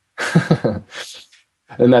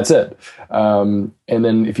 And that's it. And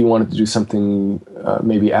then if you wanted to do something,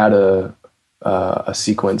 maybe add a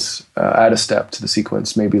sequence, add a step to the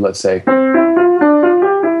sequence, maybe let's say,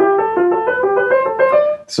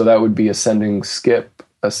 so that would be ascending skip,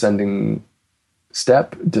 ascending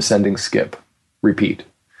step, descending skip, repeat.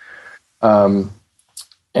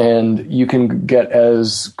 And you can get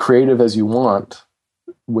as creative as you want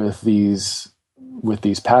with these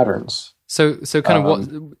patterns. So kind of what,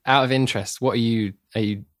 out of interest, what are you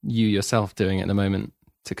yourself doing at the moment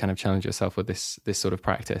to kind of challenge yourself with this sort of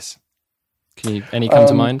practice? Any come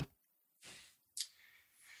to mind?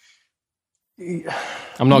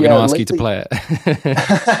 I'm not going to ask you to play it.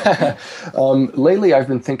 Lately, I've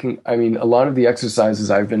been thinking. I mean, a lot of the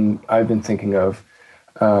exercises I've been thinking of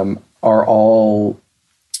are all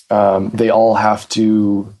they all have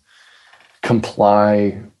to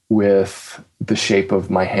comply with the shape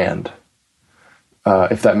of my hand,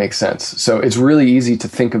 if that makes sense. So it's really easy to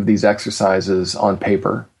think of these exercises on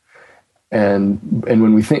paper, and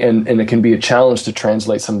when we think, and it can be a challenge to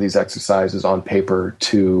translate some of these exercises on paper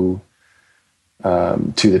to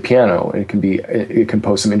the piano. It can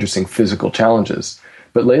pose some interesting physical challenges.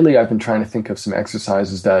 But lately, I've been trying to think of some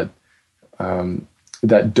exercises that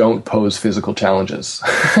don't pose physical challenges.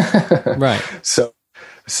 Right. So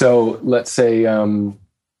let's say I'm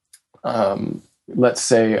going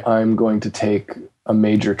to take a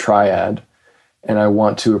major triad, and I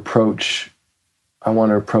want to approach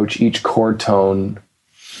each chord tone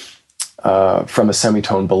from a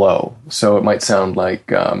semitone below. So it might sound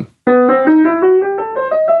like. I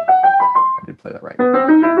did play that right.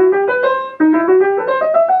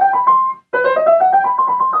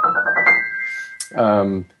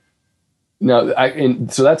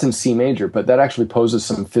 So that's in C major, but that actually poses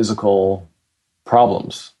some physical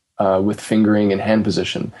problems with fingering and hand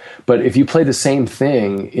position. But if you play the same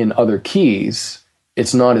thing in other keys,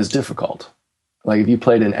 it's not as difficult. Like if you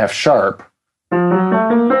played an F sharp,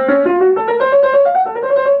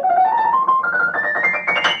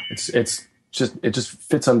 it just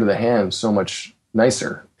fits under the hand so much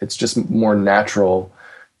nicer. It's just more natural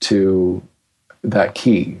to that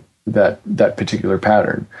key, that particular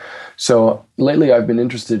pattern. So lately I've been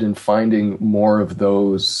interested in finding more of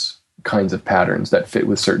those kinds of patterns that fit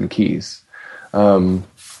with certain keys. And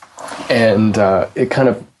it kind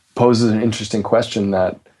of poses an interesting question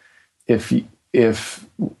that if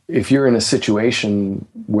you're in a situation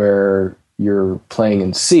where you're playing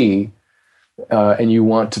in C, and you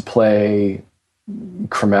want to play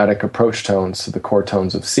chromatic approach tones to the chord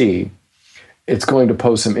tones of C, it's going to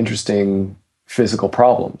pose some interesting physical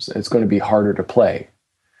problems. It's going to be harder to play.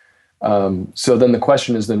 So then the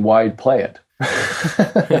question is, then why play it?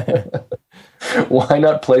 Why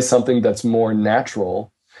not play something that's more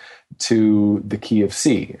natural to the key of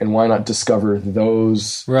C? And why not discover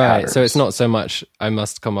those patterns? So it's not so much I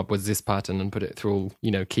must come up with this pattern and put it through all,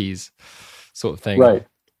 keys sort of thing. Right.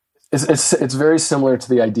 It's very similar to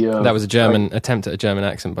the idea of... That was a German attempt at a German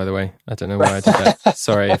accent, by the way. I don't know why I did that.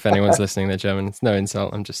 Sorry if anyone's listening, they're German. It's no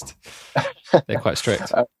insult. They're quite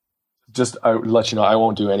strict. I would let you know, I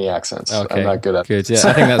won't do any accents. Okay. I'm not good at it. Good. Yeah,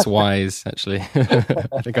 I think that's wise, actually.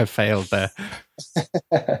 I think I failed there.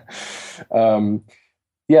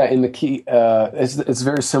 In the key, it's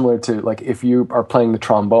very similar to, like, if you are playing the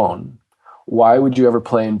trombone, why would you ever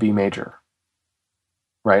play in B major?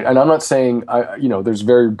 Right. And I'm not saying, there's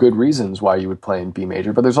very good reasons why you would play in B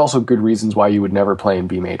major, but there's also good reasons why you would never play in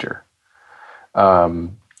B major.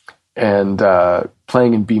 And and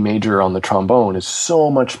playing in B major on the trombone is so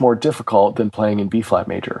much more difficult than playing in B flat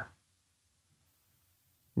major.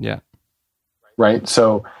 Yeah. Right.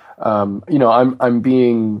 So, I'm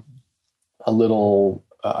being a little,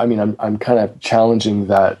 I'm kind of challenging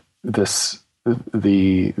that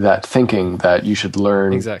thinking that you should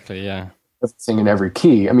learn exactly. Yeah. Sing in every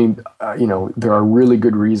key. I mean, there are really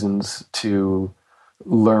good reasons to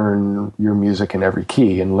learn your music in every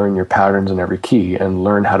key and learn your patterns in every key and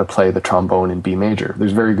learn how to play the trombone in B major.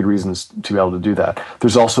 There's very good reasons to be able to do that.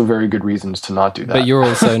 There's also very good reasons to not do that. But you're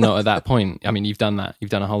also not at that point. I mean, you've done that. You've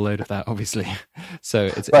done a whole load of that, obviously. So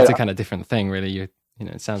it's a kind of different thing, really.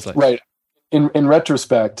 It sounds like right. In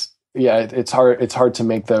retrospect, yeah, it's hard. It's hard to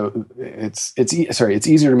make it's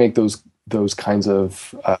easier to make those kinds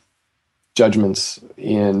of judgments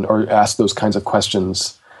or ask those kinds of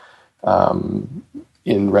questions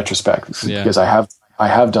in retrospect, because I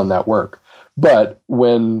have done that work. But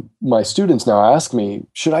when my students now ask me,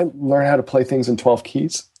 should I learn how to play things in 12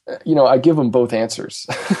 keys? I give them both answers.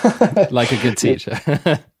 Like a good teacher.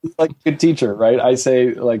 Like a good teacher, right? I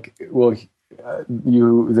say, like, well,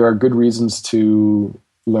 there are good reasons to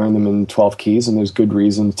learn them in 12 keys, and there's good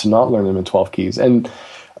reasons to not learn them in 12 keys. And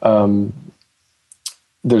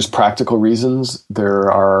there's practical reasons.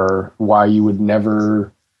 There are why you would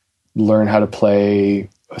never learn how to play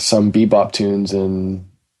some bebop tunes in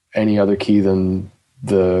any other key than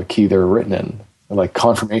the key they're written in. Like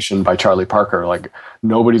Confirmation by Charlie Parker. Like,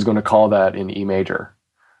 nobody's going to call that in E major,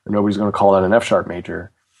 or nobody's going to call that in F sharp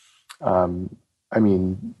major. I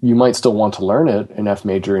mean, you might still want to learn it in F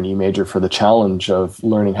major and E major for the challenge of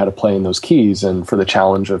learning how to play in those keys, and for the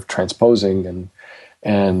challenge of transposing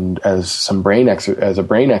and as a brain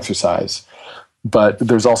exercise. But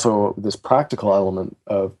there's also this practical element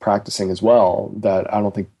of practicing as well that I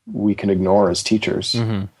don't think we can ignore as teachers.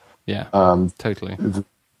 Mm-hmm. Yeah, totally.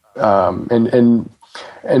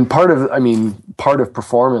 And part of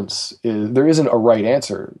performance is there isn't a right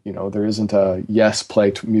answer. There isn't a yes,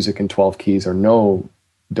 play music in 12 keys, or no,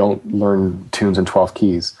 don't learn tunes in 12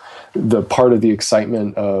 keys. The part of the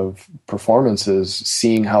excitement of performance is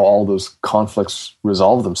seeing how all those conflicts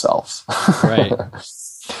resolve themselves. Right.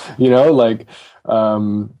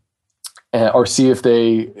 Or see if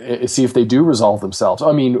they do resolve themselves.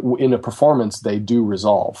 I mean, in a performance, they do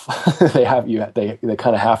resolve. they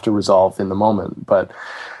kind of have to resolve in the moment, but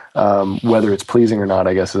whether it's pleasing or not,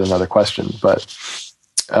 I guess, is another question. But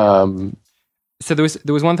so there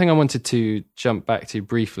was one thing I wanted to jump back to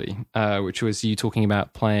briefly, which was you talking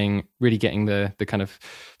about playing, really getting the kind of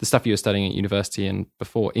the stuff you were studying at university and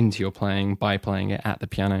before into your playing by playing it at the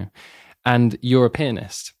piano. And you're a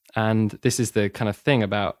pianist. And this is the kind of thing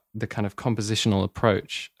about the kind of compositional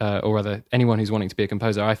approach, or rather anyone who's wanting to be a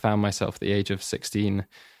composer. I found myself at the age of 16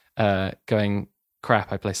 going,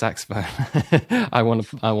 crap, I play saxophone. I want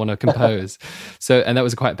to compose. And that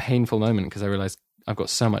was quite a painful moment because I realized I've got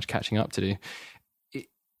so much catching up to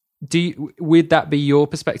do. Would that be your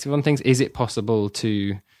perspective on things? Is it possible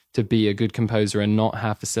to be a good composer and not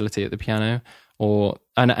have facility at the piano?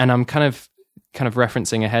 And I'm kind of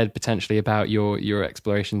referencing ahead potentially about your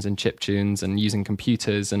explorations in chiptunes and using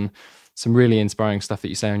computers, and some really inspiring stuff that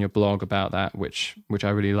you say on your blog about that, which I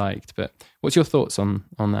really liked. But what's your thoughts on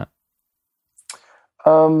that?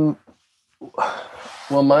 Well,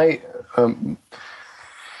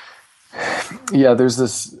 there's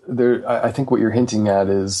this. I think what you're hinting at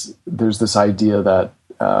is there's this idea that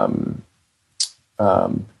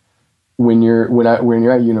when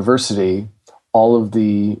you're at university, all of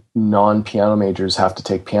the non-piano majors have to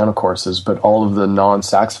take piano courses, but all of the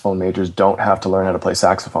non-saxophone majors don't have to learn how to play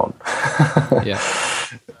saxophone. Yeah.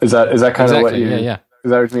 Is that kind exactly. of what you? Yeah.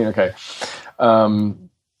 Is that what you mean? Okay.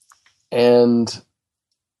 And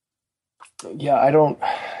yeah, I don't.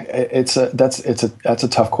 That's a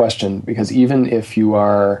tough question, because even if you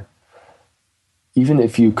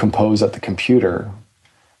compose at the computer,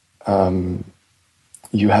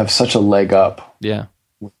 you have such a leg up. Yeah.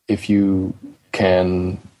 If you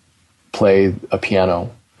can play a piano,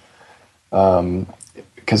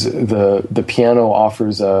 because the piano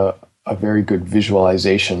offers a very good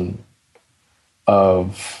visualization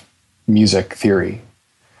of music theory.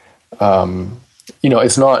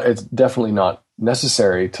 It's definitely not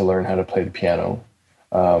necessary to learn how to play the piano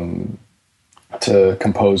to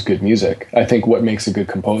compose good music. I think what makes a good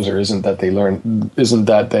composer isn't that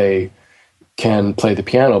they can play the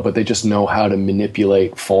piano, but they just know how to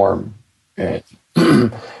manipulate form, and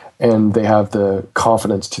they have the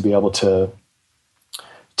confidence to be able to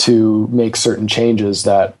make certain changes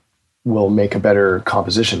that will make a better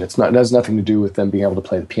composition. It has nothing to do with them being able to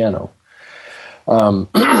play the piano.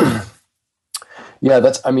 Yeah,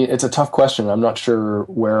 that's. I mean, it's a tough question. I'm not sure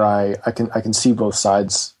where I can see both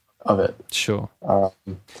sides of it. Sure. Um,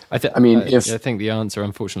 I I mean, I if think the answer,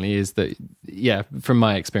 unfortunately, is that, yeah, from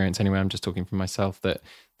my experience anyway, I'm just talking for myself, that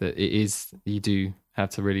it is, you do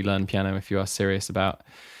have to really learn piano if you are serious about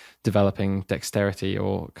developing dexterity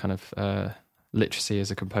or kind of literacy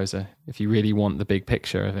as a composer, if you really want the big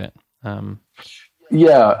picture of it.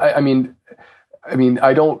 yeah, I mean,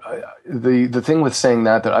 I don't. The thing with saying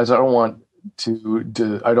that I don't want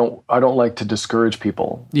I don't like to discourage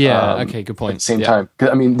people. Yeah. Okay. Good At the point. same Yeah. time, 'cause,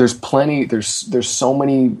 I mean, there's so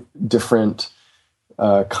many different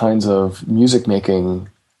kinds of music making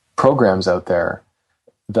programs out there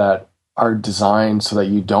that are designed so that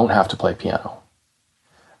you don't have to play piano.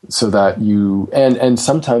 So that and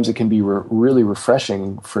sometimes it can be really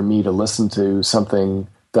refreshing for me to listen to something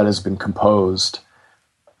that has been composed,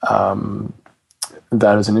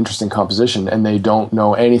 that is an interesting composition, and they don't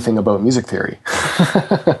know anything about music theory.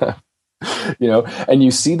 And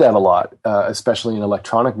you see that a lot, especially in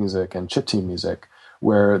electronic music and chiptune music,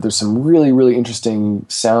 where there's some really, really interesting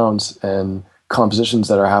sounds and compositions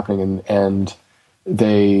that are happening, and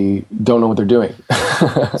they don't know what they're doing.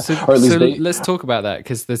 So, Or at least let's talk about that,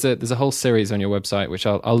 because there's a whole series on your website, which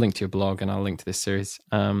I'll link to your blog, and I'll link to this series,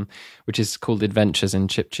 which is called Adventures in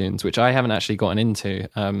Chiptunes, which I haven't actually gotten into.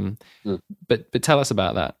 But tell us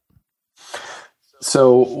about that.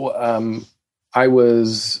 So I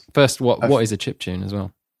was First, what is a chiptune as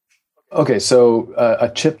well? okay. So a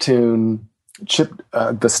chiptune,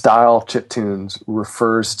 the style chiptunes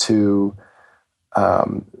refers to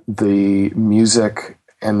the music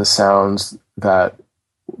and the sounds that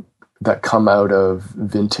come out of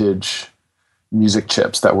vintage music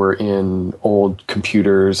chips that were in old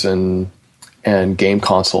computers and game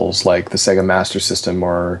consoles like the Sega Master System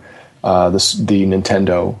or the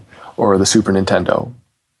Nintendo or the Super Nintendo.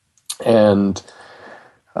 And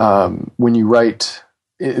when you write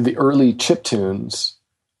the early chiptunes,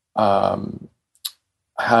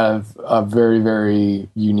 have a very, very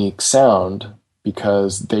unique sound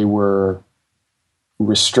because they were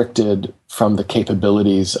restricted from the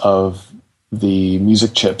capabilities of the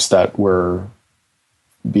music chips that were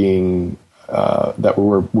being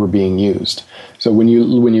being used. So when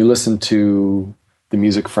you listen to the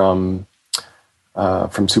music from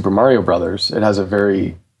Super Mario Brothers, it has a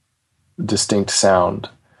very distinct sound,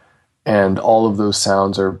 and all of those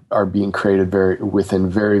sounds are being created within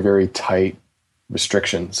very, very tight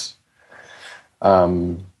restrictions.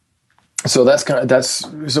 So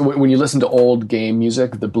so when you listen to old game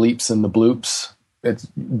music, the bleeps and the bloops,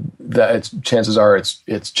 chances are it's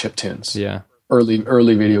chiptunes. Yeah.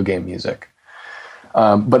 Early video game music.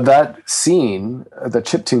 But that scene, the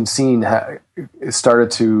chiptune scene, it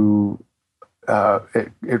started to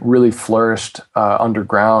it really flourished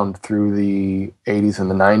underground through the 80s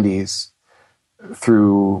and the 90s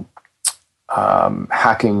through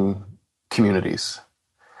hacking communities.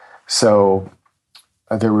 So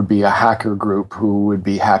there would be a hacker group who would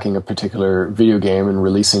be hacking a particular video game and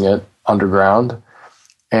releasing it underground,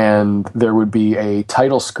 and there would be a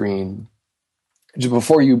title screen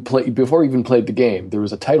before you even played the game. There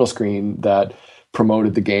was a title screen that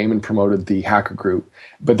promoted the game and promoted the hacker group,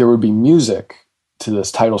 but there would be music to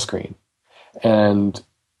this title screen, and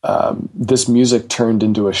this music turned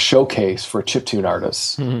into a showcase for chiptune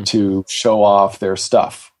artists to show off their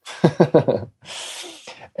stuff.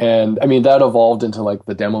 And I mean, that evolved into like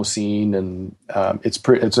the demo scene, and it's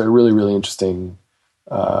a really, really interesting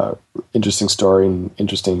story and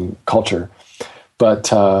interesting culture. But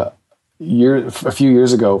a few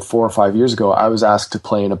years ago, 4 or 5 years ago, I was asked to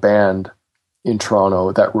play in a band in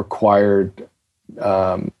Toronto that required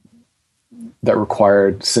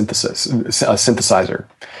synthesis, a synthesizer.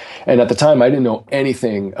 And at the time, I didn't know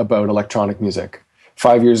anything about electronic music.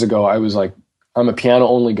 5 years ago, I was like, I'm a piano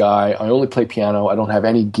only guy. I only play piano. I don't have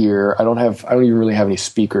any gear. I don't even really have any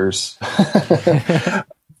speakers.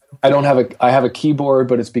 I have a keyboard,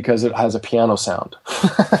 but it's because it has a piano sound.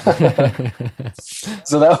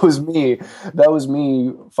 So that was me. That was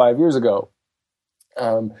me 5 years ago.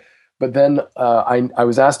 But then I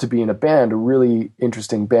was asked to be in a band, a really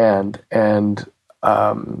interesting band, and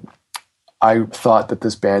I thought that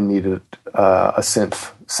this band needed a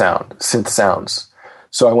synth sounds.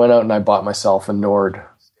 So I went out and I bought myself a Nord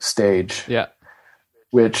stage. Yeah.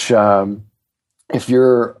 Which, if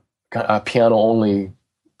you're a piano only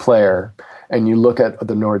player and you look at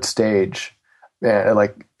the Nord stage, man,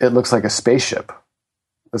 it looks like a spaceship.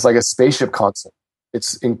 It's like a spaceship console.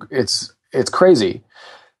 It's crazy.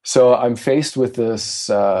 So I'm faced with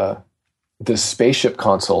this spaceship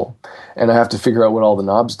console, and I have to figure out what all the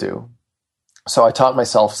knobs do. So I taught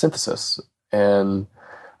myself synthesis, and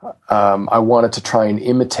I wanted to try and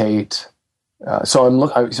imitate. So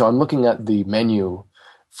I'm looking at the menu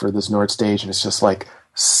for this Nord stage, and it's just like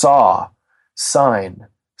saw, sine,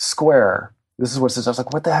 square. This is what it says. I was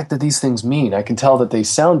like, what the heck do these things mean? I can tell that they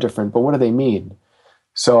sound different, but what do they mean?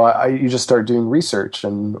 So you just start doing research,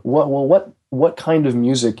 and what kind of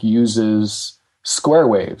music uses square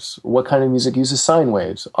waves? What kind of music uses sine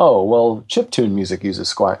waves? Oh, well, chiptune music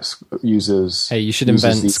uses Hey, you should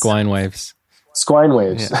invent squine waves. Squine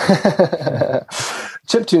waves. Yeah.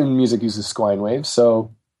 Chiptune music uses squine waves.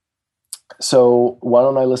 So why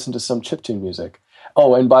don't I listen to some chiptune music?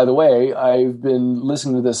 Oh, and by the way, I've been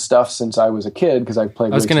listening to this stuff since I was a kid because I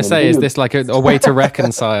played. I was going to say, is this like a way to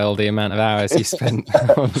reconcile the amount of hours you spent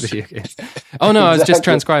on video games? Oh no, exactly. I was just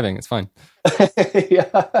transcribing. It's fine. Yeah,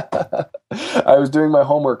 I was doing my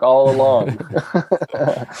homework all along.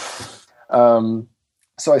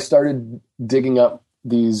 So I started digging up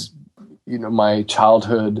these, my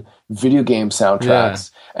childhood video game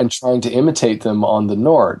soundtracks and trying to imitate them on the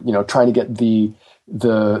Nord. Trying to get the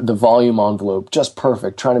volume envelope just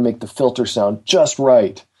perfect, trying to make the filter sound just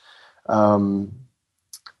right. And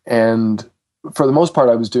for the most part,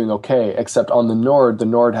 I was doing okay, except on the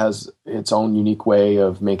Nord has its own unique way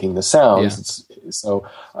of making the sounds. Yeah. So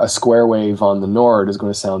a square wave on the Nord is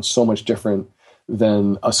going to sound so much different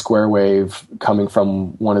than a square wave coming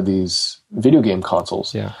from one of these video game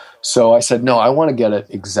consoles. Yeah. So I said, no, I want to get it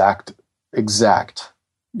exact. This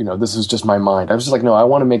was just my mind. I was just like, no, I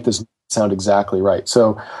want to make this sound exactly right.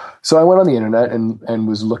 So I went on the internet and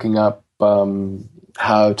was looking up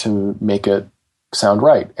how to make it sound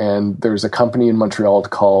right. And there's a company in Montreal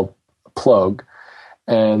called Plug,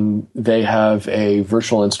 and they have a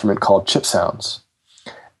virtual instrument called Chip Sounds.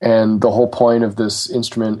 And the whole point of this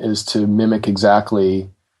instrument is to mimic exactly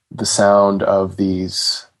the sound of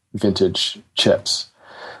these vintage chips.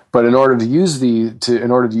 But in order to use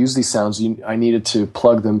these sounds, I needed to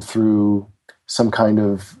plug them through some kind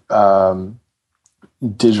of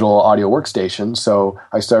digital audio workstation. So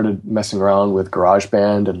I started messing around with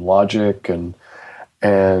GarageBand and Logic and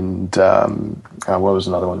what was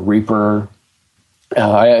another one? Reaper.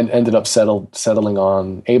 I ended up settling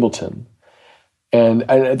on Ableton, and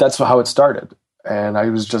that's how it started. And I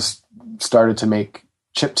was just started to make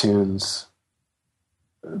chip tunes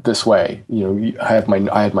this way. I had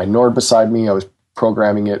my Nord beside me. I was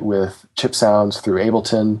programming it with chip sounds through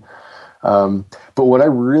Ableton. But what I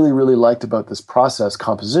really, really liked about this process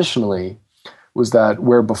compositionally was that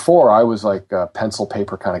where before I was like a pencil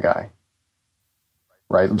paper kind of guy,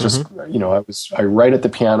 right? Mm-hmm. Just, I write at the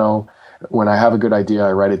piano. When I have a good idea,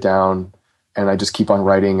 I write it down and I just keep on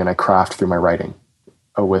writing and I craft through my writing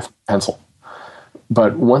with pencil.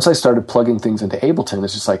 But once I started plugging things into Ableton,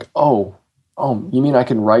 it's just like, oh, you mean I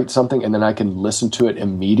can write something and then I can listen to it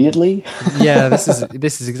immediately? Yeah, this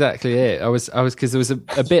is exactly it. I was because there was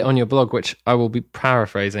a bit on your blog which I will be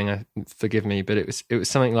paraphrasing. Forgive me, but it was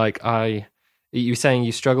something like you were saying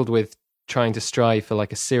you struggled with trying to strive for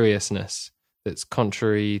like a seriousness that's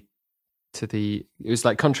contrary to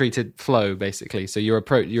contrary to flow, basically. So your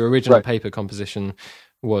original right. paper composition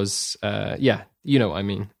was you know what I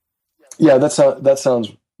mean. Yeah, that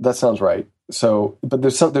sounds right. So, but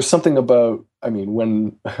there's something about,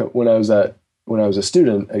 when I was a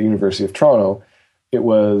student at University of Toronto, it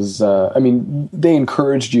was, they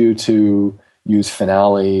encouraged you to use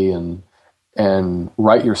Finale and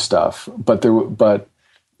write your stuff, but there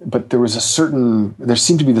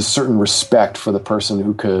seemed to be this certain respect for the person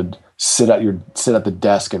who could sit at the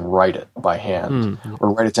desk and write it by hand or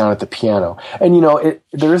write it down at the piano. And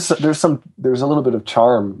there's a little bit of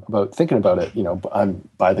charm about thinking about it. I'm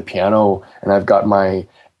by the piano and I've got my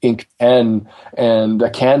ink pen and a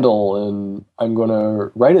candle and I'm going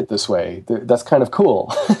to write it this way. That's kind of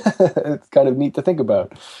cool. It's kind of neat to think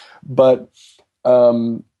about. But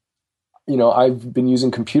I've been using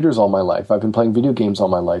computers all my life. I've been playing video games all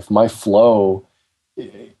my life. My flow,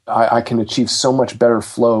 I can achieve so much better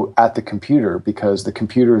flow at the computer because the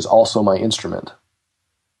computer is also my instrument.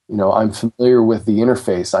 I'm familiar with the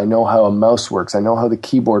interface. I know how a mouse works. I know how the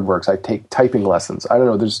keyboard works. I take typing lessons. I don't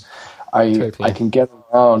know. I can get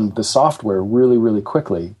around the software really, really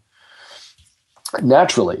quickly,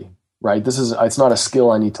 naturally. Right. It's not a skill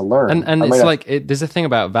I need to learn. And it's there's a thing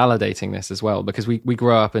about validating this as well, because we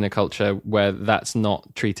grow up in a culture where that's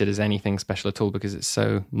not treated as anything special at all because it's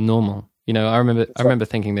so normal. I remember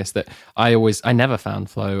thinking this, that I never found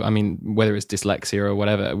flow. Whether it's dyslexia or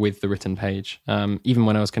whatever with the written page, even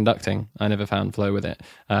when I was conducting, I never found flow with it.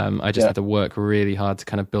 I just had to work really hard to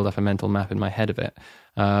kind of build up a mental map in my head of it.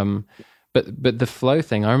 But the flow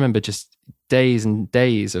thing, I remember just days and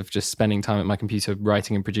days of just spending time at my computer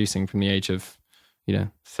writing and producing from the age of,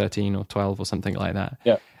 13 or 12 or something like that.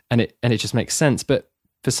 Yeah. And it just makes sense. But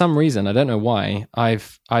for some reason, I don't know why,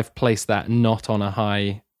 I've placed that not on a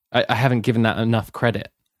high. I haven't given that enough credit.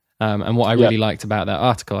 And what I really liked about that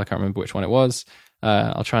article, I can't remember which one it was.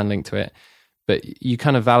 I'll try and link to it. But you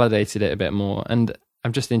kind of validated it a bit more, and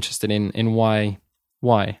I'm just interested in why.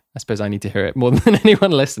 I suppose I need to hear it more than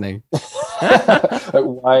anyone listening.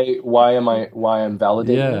 why I'm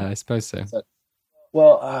validating? Yeah, I suppose so.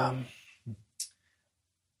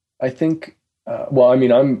 I think.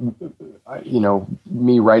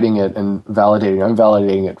 Me writing it and validating. I'm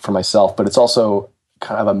validating it for myself, but it's also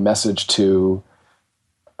kind of a message to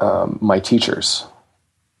my teachers,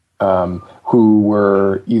 who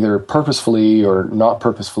were either purposefully or not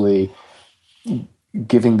purposefully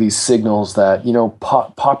giving these signals that,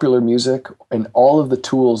 popular music and all of the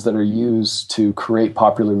tools that are used to create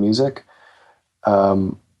popular music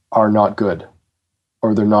are not good,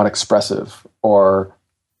 or they're not expressive, or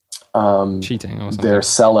cheating, or something. They're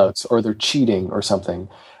sellouts, or they're cheating or something.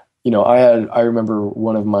 I remember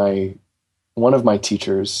one of my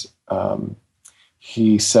teachers,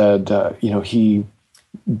 he said, he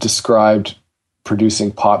described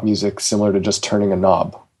producing pop music similar to just turning a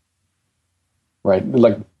knob. Right.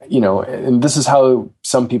 Like, and this is how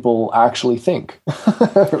some people actually think,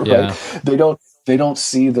 right? Yeah. They don't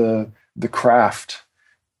see the craft.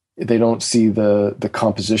 They don't see the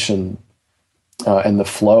composition, and the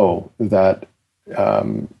flow that,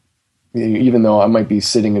 even though I might be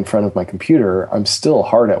sitting in front of my computer, I'm still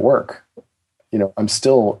hard at work. I'm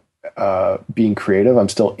still, being creative. I'm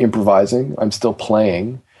still improvising. I'm still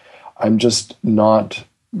playing. I'm just not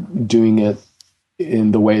doing it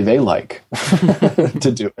in the way they like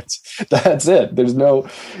to do it. That's it. There's no,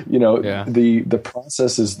 the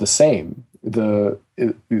process is the same.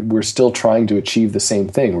 We're still trying to achieve the same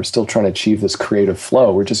thing. We're still trying to achieve this creative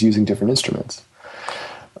flow. We're just using different instruments.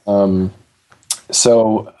 I'm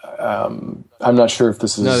not sure if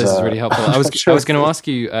this is... No, this is really helpful. I was going to ask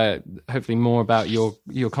you, hopefully more about your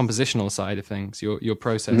compositional side of things, your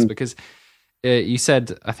process, because you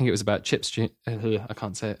said, I think it was about chips. I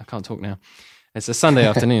can't say it. I can't talk now. It's a Sunday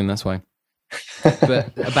afternoon, that's why.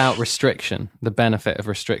 But about restriction, the benefit of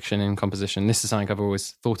restriction in composition. This is something I've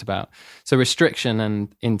always thought about. So restriction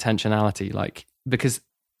and intentionality,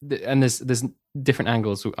 and there's different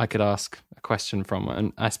angles I could ask a question from,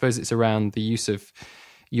 and I suppose it's around the use of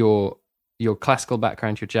your classical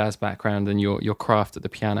background, your jazz background, and your craft at the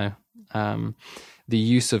piano, the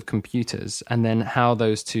use of computers, and then how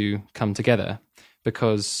those two come together,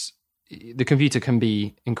 because the computer can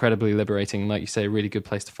be incredibly liberating, like you say, a really good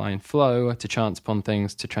place to find flow, to chance upon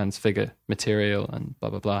things, to transfigure material, and blah,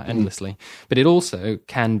 blah, blah, endlessly. But it also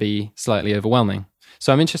can be slightly overwhelming.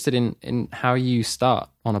 So I'm interested in how you start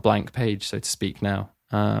on a blank page, so to speak, now,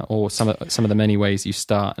 or some of the many ways you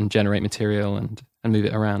start and generate material and move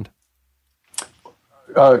it around.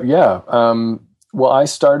 Well, I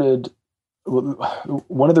started...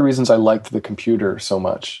 One of the reasons I liked the computer so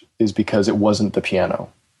much is because it wasn't the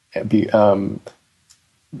piano. When I'm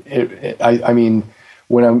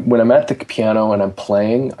at the piano and I'm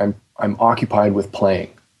playing, I'm occupied with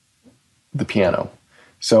playing the piano.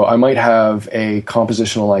 So I might have a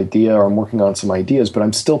compositional idea, or I'm working on some ideas, but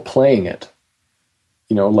I'm still playing it.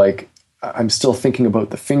 Like I'm still thinking about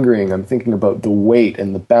the fingering. I'm thinking about the weight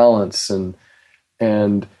and the balance and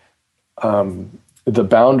the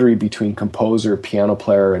boundary between composer, piano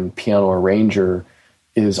player, and piano arranger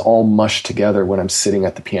is all mushed together when I'm sitting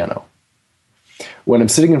at the piano. When I'm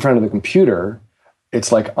sitting in front of the computer,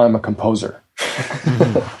 it's like I'm a composer.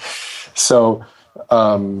 So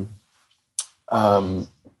I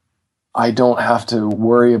don't have to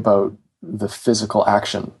worry about the physical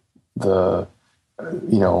action,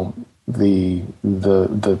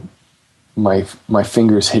 my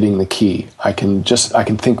fingers hitting the key. I can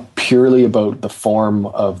think purely about the form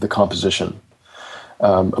of the composition,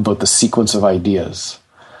 about the sequence of ideas.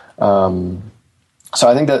 So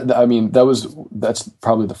I think that's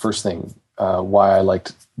probably the first thing why I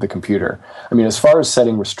liked the computer. As far as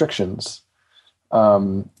setting restrictions,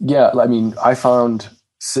 I found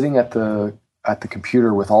sitting at the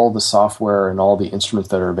computer with all the software and all the instruments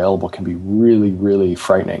that are available can be really, really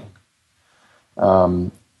frightening.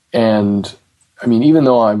 Even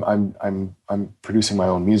though I'm producing my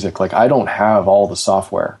own music, like I don't have all the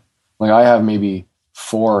software. Like I have maybe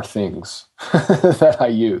 4 things that I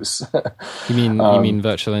use. You mean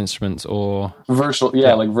virtual instruments or virtual?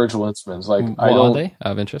 Yeah, like virtual instruments. Like what are they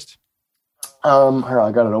out of interest? Here,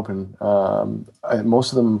 I got it open.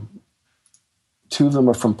 Most of them, 2 of them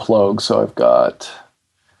are from Plogue. So I've got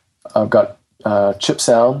chip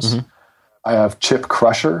sounds. Mm-hmm. I have chip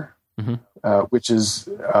crusher, which is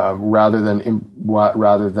rather than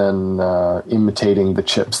imitating the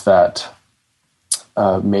chips that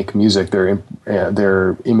make music,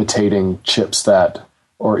 they're imitating chips that,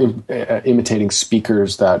 or imitating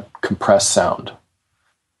speakers that compress sound.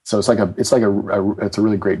 So it's a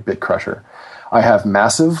really great bit crusher. I have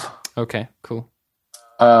massive. Okay, cool.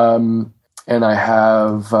 And I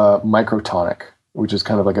have Microtonic, which is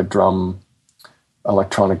kind of like a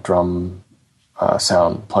electronic drum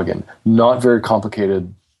sound plugin. Not very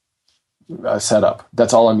complicated setup.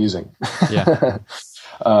 That's all I'm using. Yeah.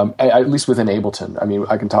 At least within Ableton. I mean,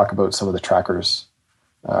 I can talk about some of the trackers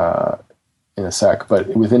in a sec,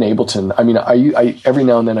 but within Ableton, I mean, I every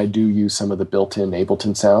now and then I do use some of the built-in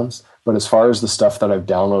Ableton sounds, but as far as the stuff that I've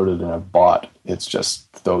downloaded and I've bought, it's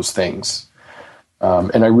just those things.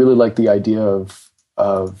 And I really like the idea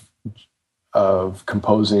of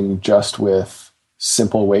composing just with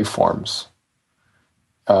simple waveforms.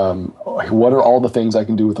 What are all the things I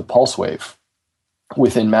can do with a pulse wave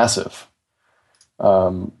within Massive?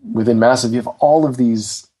 Within Massive, you have all of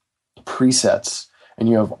these presets, and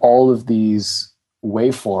you have all of these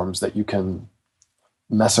waveforms that you can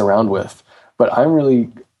mess around with. But I'm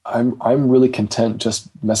really content just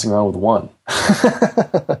messing around with one.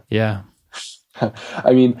 Yeah.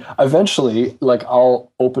 I mean, eventually, like,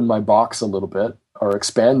 I'll open my box a little bit or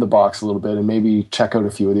expand the box a little bit and maybe check out a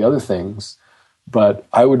few of the other things. But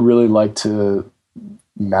I would really like to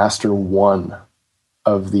master one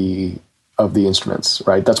of the instruments,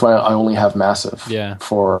 right? That's why I only have Massive. Yeah.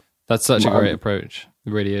 For that's such a great approach.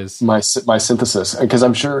 It really is. My synthesis, because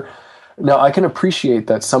I'm sure now I can appreciate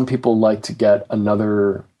that some people like to get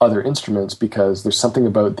other instruments because there's something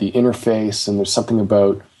about the interface and there's something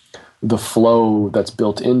about the flow that's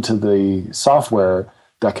built into the software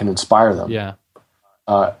that can inspire them. Yeah.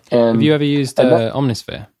 And have you ever used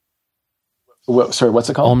Omnisphere? Sorry, what's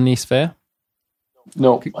it called? Omnisphere?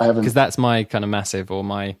 No, I haven't. Because that's my kind of Massive or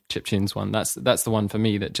my chiptunes one. That's the one for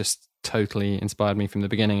me that just totally inspired me from the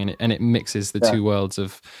beginning, and it mixes the two worlds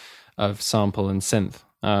of sample and synth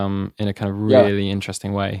in a kind of really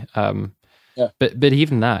interesting way. But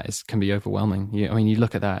even that can be overwhelming. You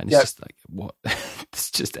look at that and it's just like, what? It's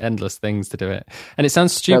just endless things to do it. And it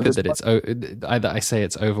sounds stupid that I say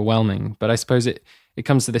it's overwhelming, but I suppose it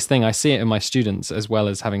comes to this thing. I see it in my students as well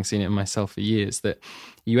as having seen it in myself for years, that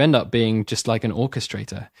you end up being just like an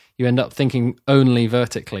orchestrator. You end up thinking only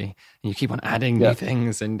vertically and you keep on adding new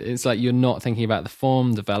things. And it's like, you're not thinking about the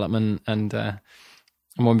form development. And I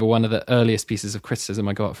remember one of the earliest pieces of criticism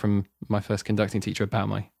I got from my first conducting teacher about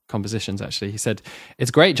my compositions, actually. He said,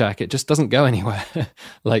 "It's great, Jack, it just doesn't go anywhere."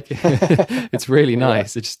 Like, it's really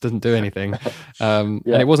nice, it just doesn't do anything. And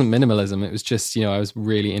it wasn't minimalism, it was just, I was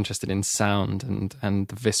really interested in sound and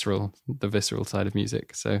the visceral side of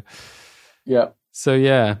music. So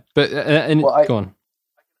but go on.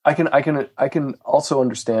 I can also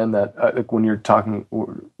understand that like when you're talking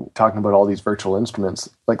about all these virtual instruments,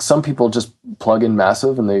 like some people just plug in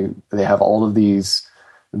Massive and they have all of these,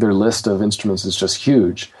 their list of instruments is just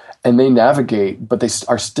huge, and they navigate, but they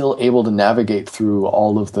are still able to navigate through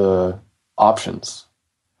all of the options.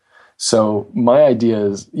 So my idea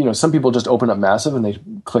is, some people just open up Massive and they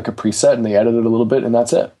click a preset and they edit it a little bit and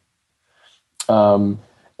that's it.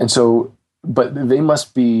 But they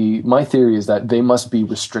must be, my theory is that they must be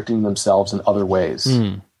restricting themselves in other ways.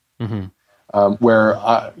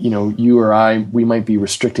 Where, you or I, we might be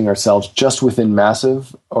restricting ourselves just within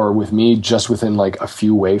Massive, or with me, just within like a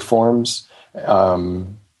few waveforms,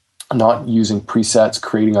 not using presets,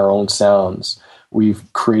 creating our own sounds. We've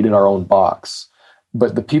created our own box.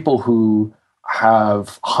 But the people who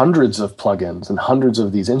have hundreds of plugins and hundreds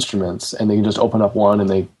of these instruments, and they can just open up one and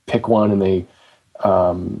they pick one and they,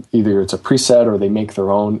 either it's a preset or they make their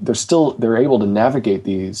own, they're able to navigate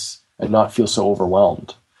these and not feel so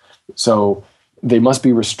overwhelmed. So they must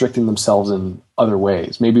be restricting themselves in other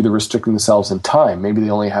ways. Maybe they're restricting themselves in time. Maybe they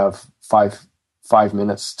only have five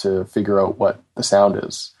minutes to figure out what the sound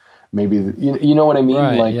is. Maybe, you know what I mean?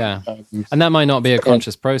 Right, yeah. And that might not be a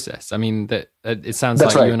conscious process. I mean, that it sounds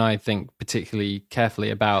like you and I think particularly carefully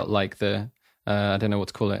about like the, I don't know what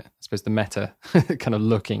to call it, I suppose the meta kind of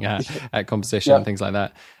looking at composition and things like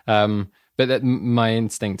that. But that my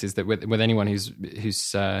instinct is that with anyone who's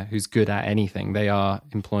good at anything, they are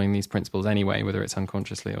employing these principles anyway, whether it's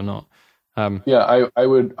unconsciously or not. I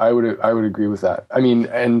would agree with that. I mean,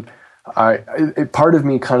 and part of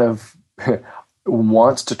me kind of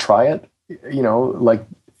wants to try it, like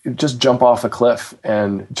just jump off a cliff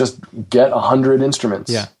and just get 100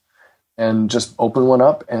 instruments, and just open one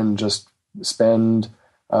up and just spend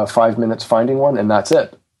 5 minutes finding one, and that's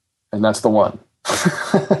it. and that's the one.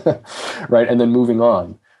 Right. And then moving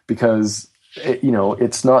on, because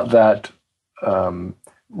it's not that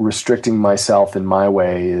restricting myself in my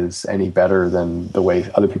way is any better than the way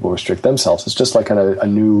other people restrict themselves. It's just like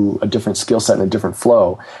a different skill set and a different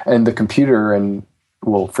flow. And the computer and,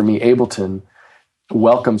 well, for me, Ableton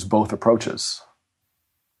welcomes both approaches.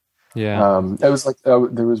 Yeah. It was like, there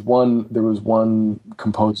was one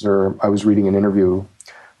composer, I was reading an interview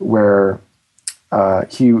where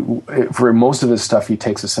for most of his stuff, he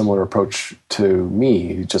takes a similar approach to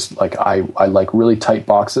me. He just like, I like really tight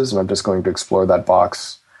boxes, and I'm just going to explore that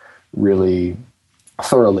box really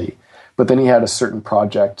thoroughly. But then he had a certain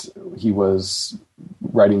project. He was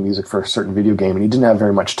writing music for a certain video game, and he didn't have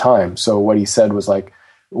very much time. So what he said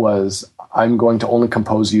was I'm going to only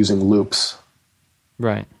compose using loops.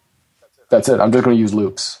 Right. That's it. I'm just going to use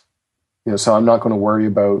loops. So I'm not going to worry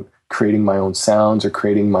about creating my own sounds or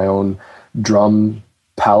creating my own drum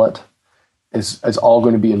palette. It's all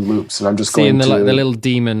going to be in loops, and I'm just going to... the little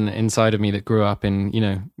demon inside of me that grew up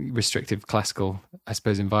in, restrictive classical, I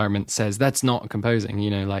suppose, environment says that's not composing,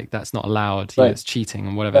 like that's not allowed, right. It's cheating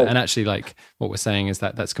and whatever. Right. And actually, like what we're saying is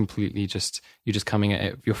that's completely you're just coming at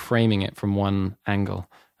it, you're framing it from one angle,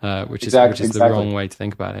 which is the wrong way to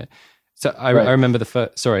think about it. So I remember the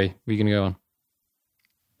first... Sorry, were you going to go on?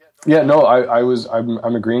 Yeah, no,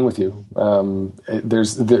 I'm agreeing with you. There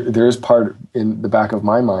is part in the back of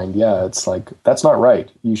my mind. Yeah, it's like, that's not right.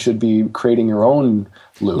 You should be creating your own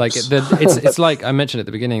loops. Like it's like I mentioned at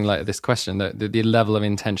the beginning, like this question, the level of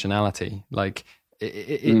intentionality, like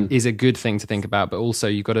it is a good thing to think about, but also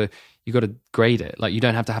you got to grade it. Like you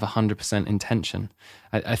don't have to have 100% intention.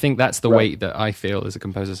 I think that's the weight that I feel as a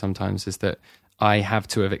composer sometimes, is that I have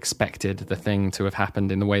to have expected the thing to have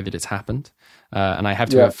happened in the way that it's happened, and I have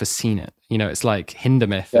to have foreseen it. It's like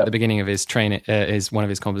Hindemith at the beginning of his is one of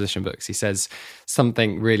his composition books. He says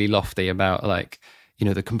something really lofty about like,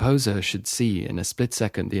 the composer should see in a split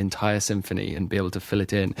second the entire symphony and be able to fill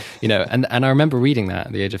it in. And I remember reading that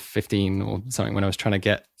at the age of 15 or something when I was trying to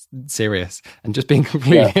get serious and just being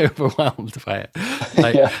completely overwhelmed by it.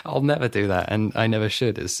 Like, I'll never do that, and I never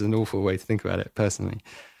should. It's an awful way to think about it personally.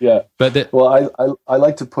 Yeah, but I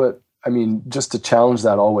like to put, just to challenge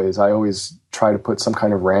that always. I always try to put some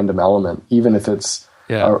kind of random element, even if it's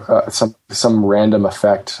some random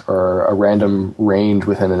effect or a random range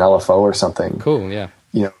within an LFO or something. Cool, yeah.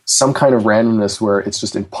 Some kind of randomness where it's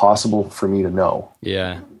just impossible for me to know.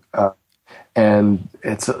 Yeah. And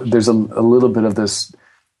there's a little bit of this.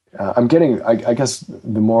 I'm getting, I guess,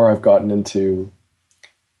 the more I've gotten into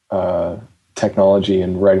technology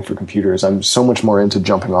and writing for computers, I'm so much more into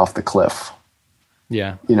jumping off the cliff.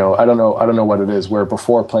 Yeah. I don't know what it is, where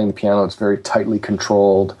before playing the piano, it's very tightly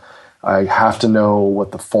controlled. I have to know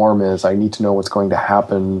what the form is. I need to know what's going to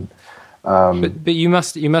happen. But you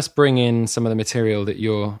must bring in some of the material that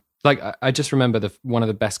you're like. I just remember one of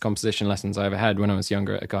the best composition lessons I ever had when I was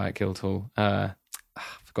younger at a guy at Guildhall. I've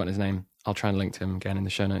forgotten his name. I'll try and link to him again in the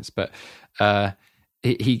show notes. But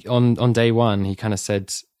he on day one, he kind of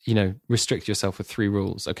said, restrict yourself with 3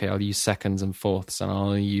 rules. Okay, I'll use seconds and fourths, and I'll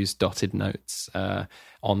only use dotted notes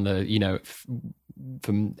on the,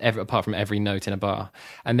 apart from every note in a bar.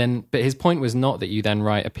 And then, but his point was not that you then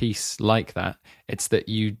write a piece like that. It's that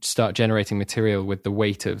you start generating material with the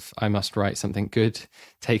weight of, I must write something good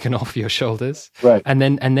taken off your shoulders. Right. And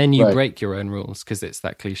then you break your own rules, because it's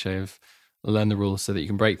that cliche of learn the rules so that you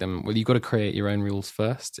can break them. Well, you've got to create your own rules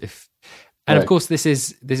first. And of course, this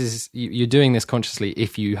is you're doing this consciously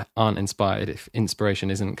if you aren't inspired, if inspiration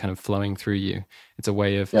isn't kind of flowing through you. It's a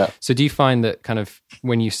way of... So do you find that kind of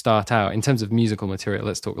when you start out, in terms of musical material,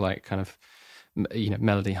 let's talk like kind of,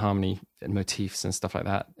 melody, harmony, and motifs and stuff like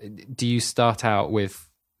that, do you start out with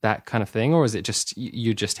that kind of thing, or is it just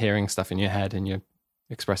you're just hearing stuff in your head and you're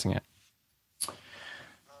expressing it?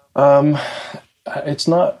 It's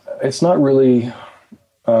not really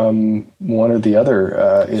one or the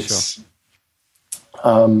other. It's... Sure.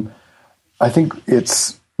 I think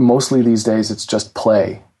it's mostly these days, it's just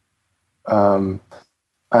play. I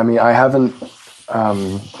haven't, I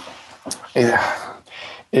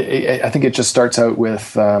think it just starts out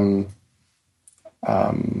with,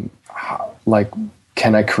 like,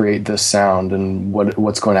 can I create this sound, and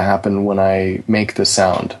what's going to happen when I make this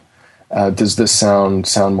sound? Does this sound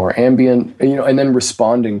more ambient? And then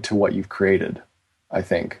responding to what you've created, I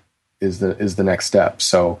think is the next step.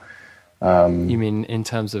 So, you mean in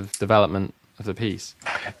terms of development of the piece?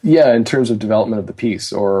 Yeah, in terms of development of the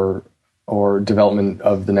piece, or development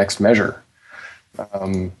of the next measure.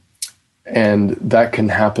 And that can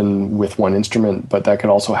happen with one instrument, but that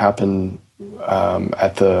can also happen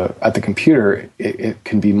at the computer. It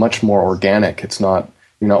can be much more organic. It's not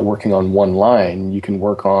You're not working on one line. You can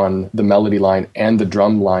work on the melody line and the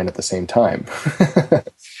drum line at the same time.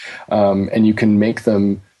 And you can make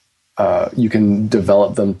them, you can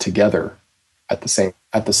develop them together at the same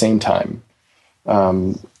time.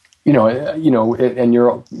 And you're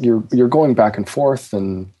going back and forth,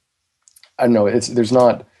 and I don't know, it's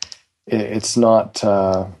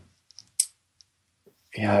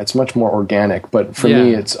much more organic, but for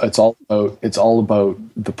me, it's all about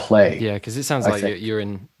the play. Yeah, because it sounds like you're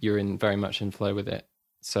in very much in flow with it.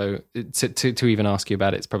 So to even ask you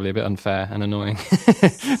about it's probably a bit unfair and annoying.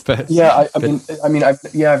 But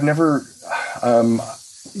I've never.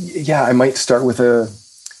 I might start with the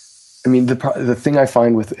thing I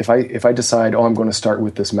find with if I decide, I'm going to start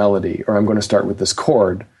with this melody or I'm going to start with this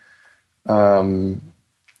chord.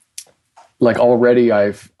 Like already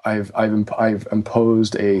I've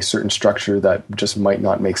imposed a certain structure that just might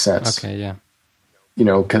not make sense. Okay, yeah.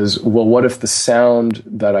 Because, what if the sound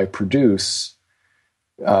that I produce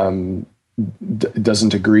doesn't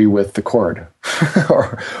agree with the chord?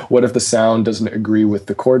 Or what if the sound doesn't agree with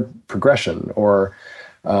the chord progression? Or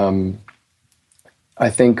I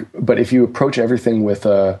think, but if you approach everything with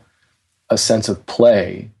a sense of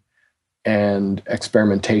play and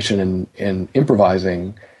experimentation and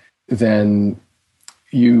improvising, then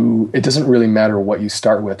it doesn't really matter what you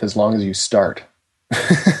start with as long as you start,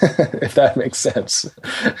 if that makes sense.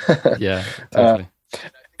 Yeah, totally.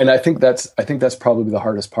 And I think that's probably the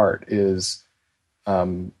hardest part is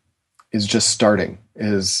just starting,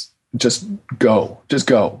 is just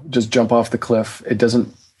jump off the cliff. It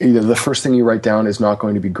doesn't, the first thing you write down is not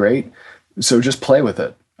going to be great. So just play with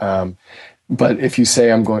it. But if you say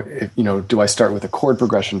do I start with a chord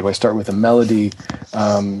progression? Do I start with a melody?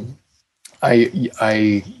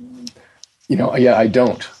 I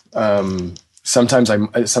don't. Sometimes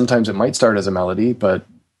it might start as a melody, but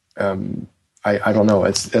I don't know.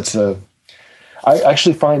 I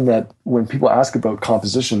actually find that when people ask about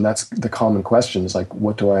composition, that's the common question, is like,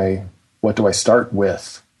 what do I start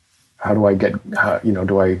with? How do I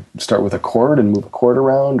do I start with a chord and move a chord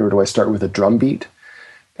around, or do I start with a drum beat?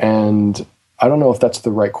 And I don't know if that's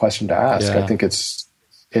the right question to ask. Yeah. I think it's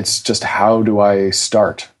just, how do I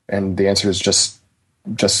start? And the answer is just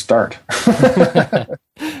start.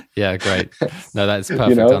 Yeah, great. No, that's a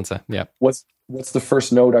perfect answer. Yeah. What's the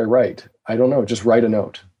first note I write? I don't know. Just write a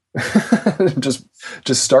note. just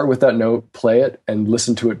start with that note, play it, and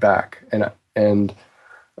listen to it back, and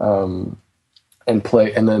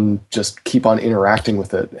play, and then just keep on interacting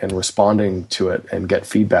with it and responding to it and get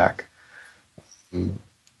feedback.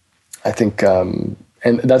 I think, and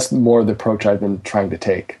that's more the approach I've been trying to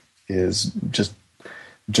take, is just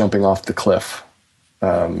jumping off the cliff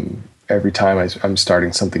every time I'm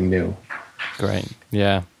starting something new. Great.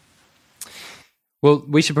 Yeah. Well,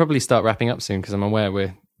 we should probably start wrapping up soon, because I'm aware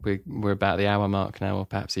we're about the hour mark now, or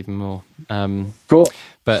perhaps even more. Cool.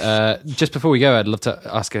 But just before we go, I'd love to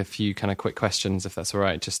ask a few kind of quick questions, if that's all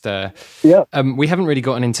right. Just we haven't really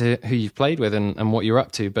gotten into who you've played with and what you're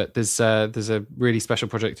up to, but there's a really special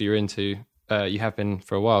project that you're into. You have been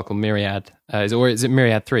for a while, called Myriad. Is it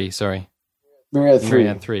Myriad 3? Sorry.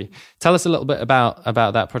 Myriad 3. Tell us a little bit about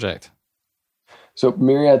that project. So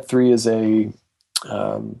Myriad 3 is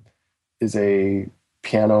a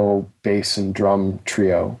piano, bass, and drum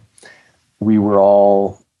trio. We were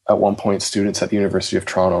all at one point students at the University of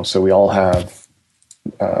Toronto, so we all have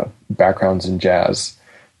backgrounds in jazz,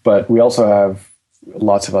 but we also have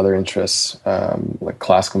lots of other interests, like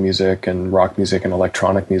classical music and rock music and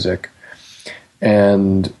electronic music.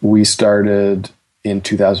 And we started in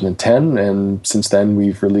 2010, and since then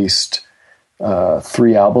we've released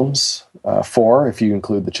 3 albums, 4 if you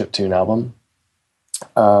include the chiptune album.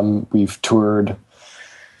 We've toured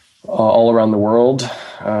all around the world,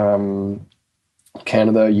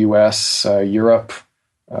 Canada, US, Europe.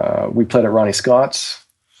 We played at Ronnie Scott's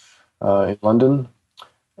in London.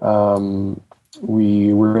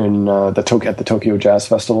 We were in at the Tokyo Jazz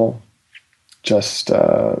Festival just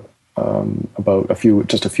a few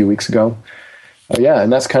weeks ago.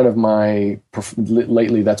 And that's kind of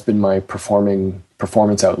lately that's been my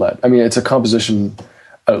performance outlet. I mean, it's a composition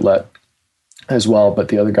outlet as well, but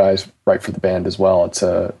the other guys write for the band as well. It's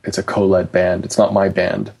a co-led band. It's not my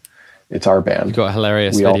band. It's our band. You've got a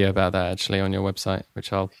hilarious video about that actually on your website,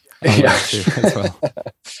 which I'll link to as well.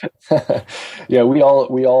 Yeah, we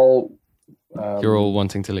all you're all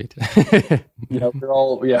wanting to lead. We're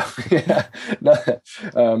all we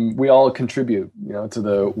all contribute, to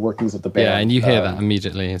the workings of the band. Yeah, and you hear that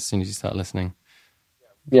immediately as soon as you start listening.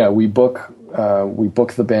 Yeah, we book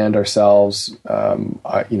the band ourselves.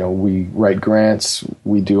 We write grants.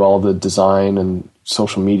 We do all the design and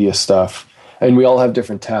social media stuff. and we all have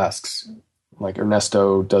different tasks. Like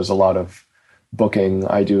Ernesto does a lot of booking.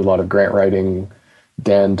 I do a lot of grant writing.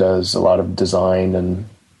 Dan does a lot of design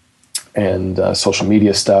and social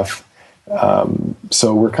media stuff.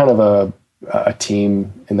 So we're kind of a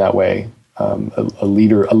team in that way, a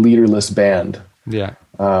leaderless band. Yeah.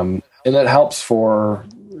 And that helps for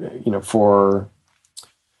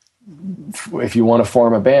if you want to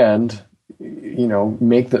form a band,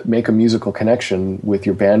 make a musical connection with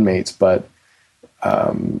your bandmates, but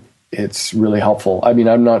it's really helpful. I mean,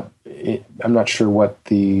 I'm not sure what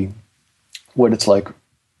it's like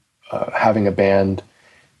having a band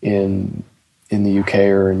in the UK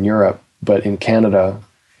or in Europe, but in Canada,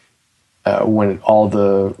 when all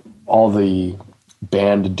the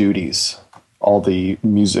band duties, all the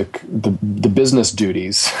music, the business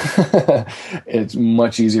duties, it's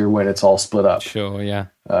much easier when it's all split up. Sure, yeah.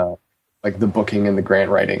 Like the booking and the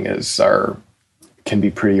grant writing can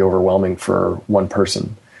be pretty overwhelming for one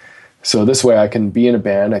person. So this way I can be in a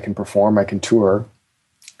band, I can perform, I can tour,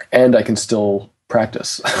 and I can still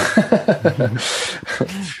practice.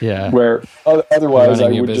 Yeah. Where otherwise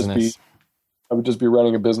I would just be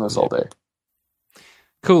running a business all day.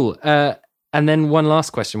 Cool. And then one last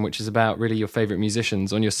question, which is about really your favorite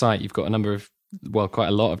musicians. On your site, you've got quite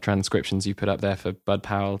a lot of transcriptions you put up there for Bud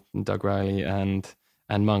Powell and Doug Riley and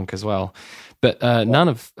Monk as well. But none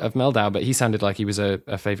of Meldau, but he sounded like he was a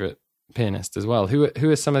favorite pianist as well. Who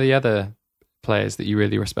are some of the other players that you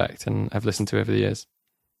really respect and have listened to over the years?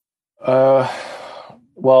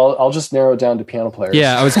 Well, I'll just narrow it down to piano players.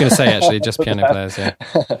 Yeah, I was going to say actually just piano players. Yeah.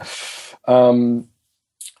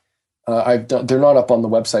 They're not up on the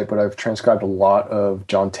website, but I've transcribed a lot of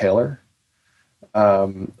John Taylor,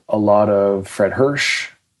 a lot of Fred Hirsch.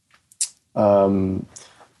 I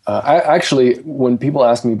actually, when people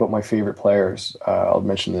ask me about my favorite players, I'll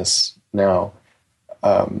mention this now.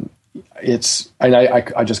 I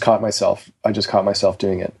just caught myself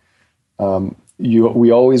doing it.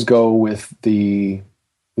 We always go with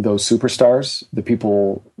those superstars, the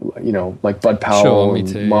people, like Bud Powell,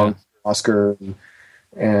 and Monk, Oscar,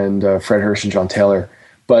 and Fred Hirsch and John Taylor.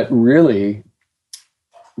 But really,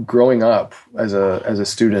 growing up as a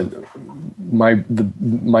student, my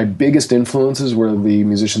biggest influences were the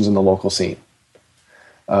musicians in the local scene.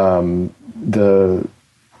 The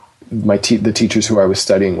teachers who I was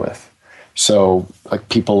studying with. So like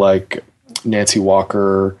people like Nancy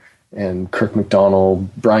Walker and Kirk McDonald,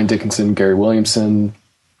 Brian Dickinson, Gary Williamson,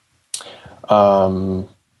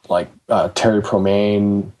 like Terry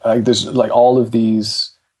Promain. There's like all of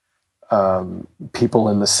these people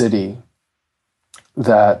in the city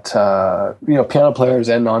that piano players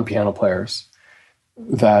and non-piano players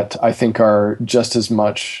that I think are just as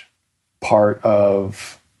much part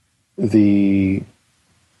of the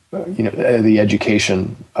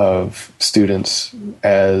education of students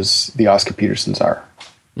as the Oscar Petersons are.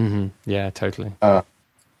 Mm-hmm. Yeah, totally.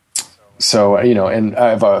 So and I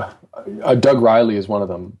have Doug Riley is one of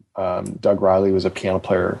them. Doug Riley was a piano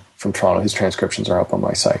player from Toronto. His transcriptions are up on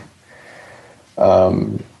my site.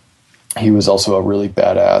 He was also a really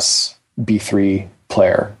badass B3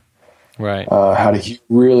 player. Right. Had a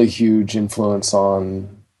really huge influence on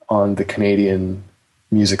the Canadian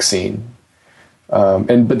music scene.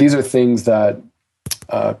 But these are things that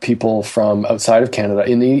people from outside of Canada,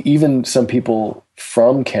 even some people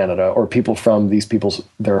from Canada or people from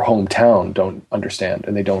their hometown don't understand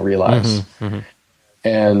and they don't realize. Mm-hmm, mm-hmm.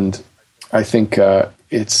 And I think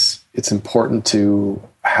it's important to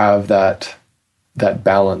have that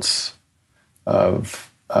balance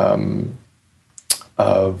of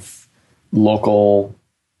local,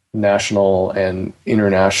 national, and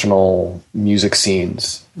international music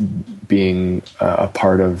scenes being a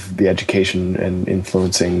part of the education and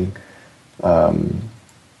influencing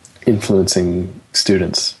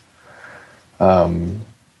students.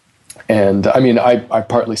 And I mean, I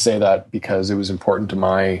partly say that because it was important to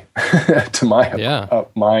my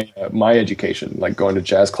my education, like going to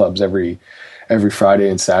jazz clubs every Friday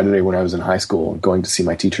and Saturday when I was in high school, going to see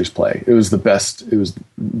my teachers play. It was the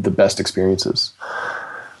best experiences.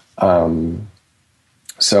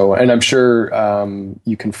 So, and I'm sure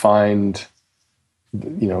you can find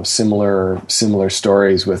similar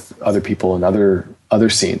stories with other people in other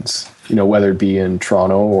scenes, whether it be in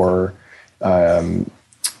Toronto or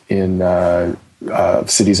in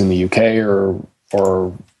cities in the UK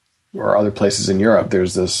or other places in Europe.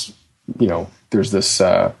 There's this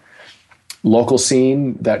local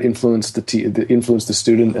scene that influenced the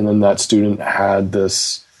student, and then that student had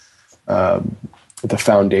this the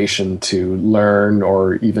foundation to learn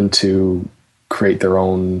or even to create their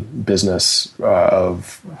own business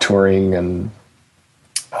of touring and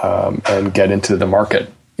and get into the market,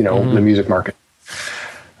 the music market.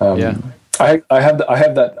 Yeah. I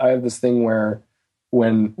have this thing where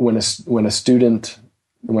when a student,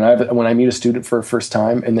 when I meet a student for the first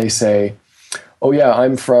time and they say, "Oh yeah,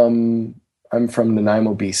 I'm from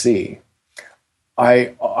Nanaimo, BC,"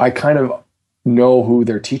 I kind of know who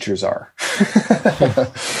their teachers are.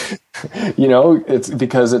 It's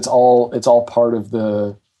because it's all part of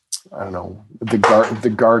the, I don't know, the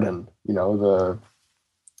garden,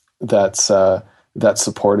 that's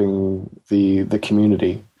supporting the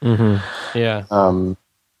community. Mm-hmm. Yeah.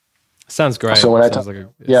 Sounds great. So when such a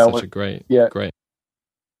great.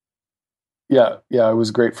 Yeah, it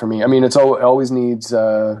was great for me. I mean, it always needs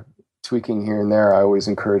tweaking here and there. I always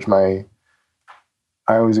encourage my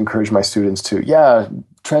students to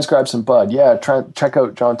transcribe some Bud. Check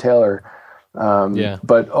out John Taylor.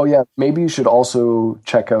 But maybe you should also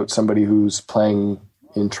check out somebody who's playing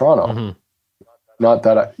in Toronto. Mm-hmm. Not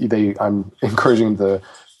that I'm encouraging them to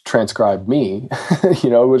transcribe me,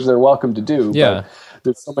 which they're welcome to do. Yeah. But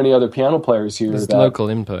there's so many other piano players here. There's local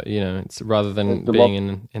input, it's rather than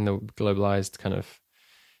being in the globalized kind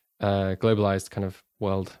of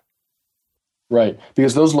world. Right.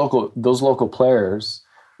 Because those local players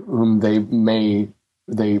whom they may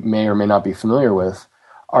or may not be familiar with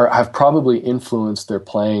have probably influenced their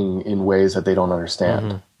playing in ways that they don't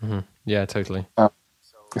understand. Mm-hmm. Mm-hmm. Yeah, totally.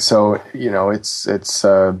 So it's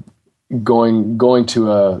going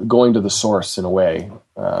to the source in a way.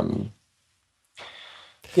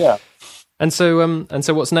 Yeah. And so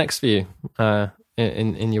what's next for you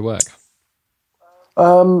in your work?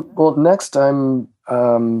 Well, next I'm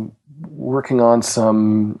working on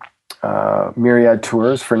some Myriad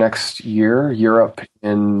tours for next year, Europe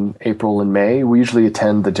in April and May. We usually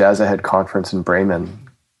attend the Jazz Ahead conference in Bremen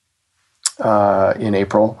in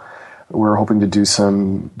April. We're hoping to do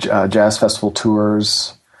some jazz festival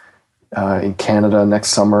tours in Canada next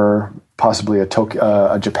summer, possibly a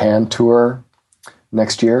Japan tour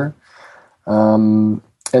next year. And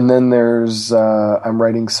then there's I'm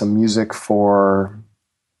writing some music for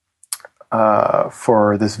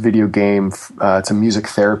this video game. It's a music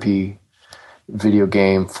therapy video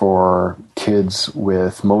game for kids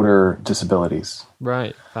with motor disabilities.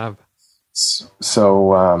 Right, fab.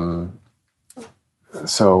 So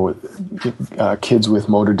kids with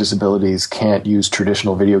motor disabilities can't use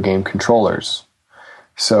traditional video game controllers.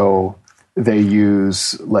 So they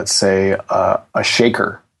use, let's say, a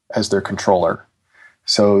shaker as their controller.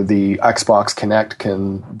 So the Xbox Kinect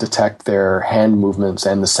can detect their hand movements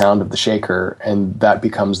and the sound of the shaker, and that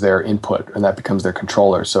becomes their input, and that becomes their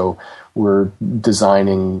controller. So we're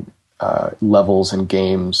designing levels and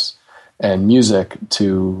games and music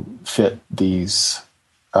to fit these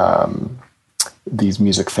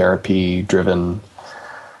music therapy driven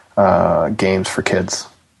games for kids.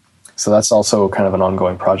 So that's also kind of an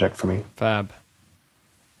ongoing project for me. Fab.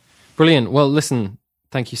 Brilliant. Well, listen,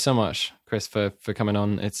 thank you so much, Chris, for coming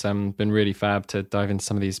on. It's been really fab to dive into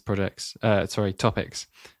some of these topics,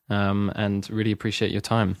 and really appreciate your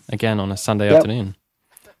time again on a Sunday afternoon.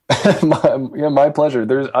 My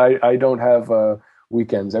pleasure. I don't have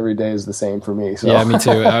weekends. Every day is the same for me. So. Yeah, me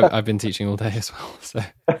too. I've been teaching all day as well. So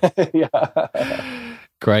yeah.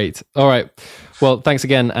 Great. All right. Well, thanks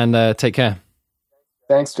again, and take care.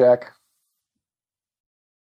 Thanks, Jack.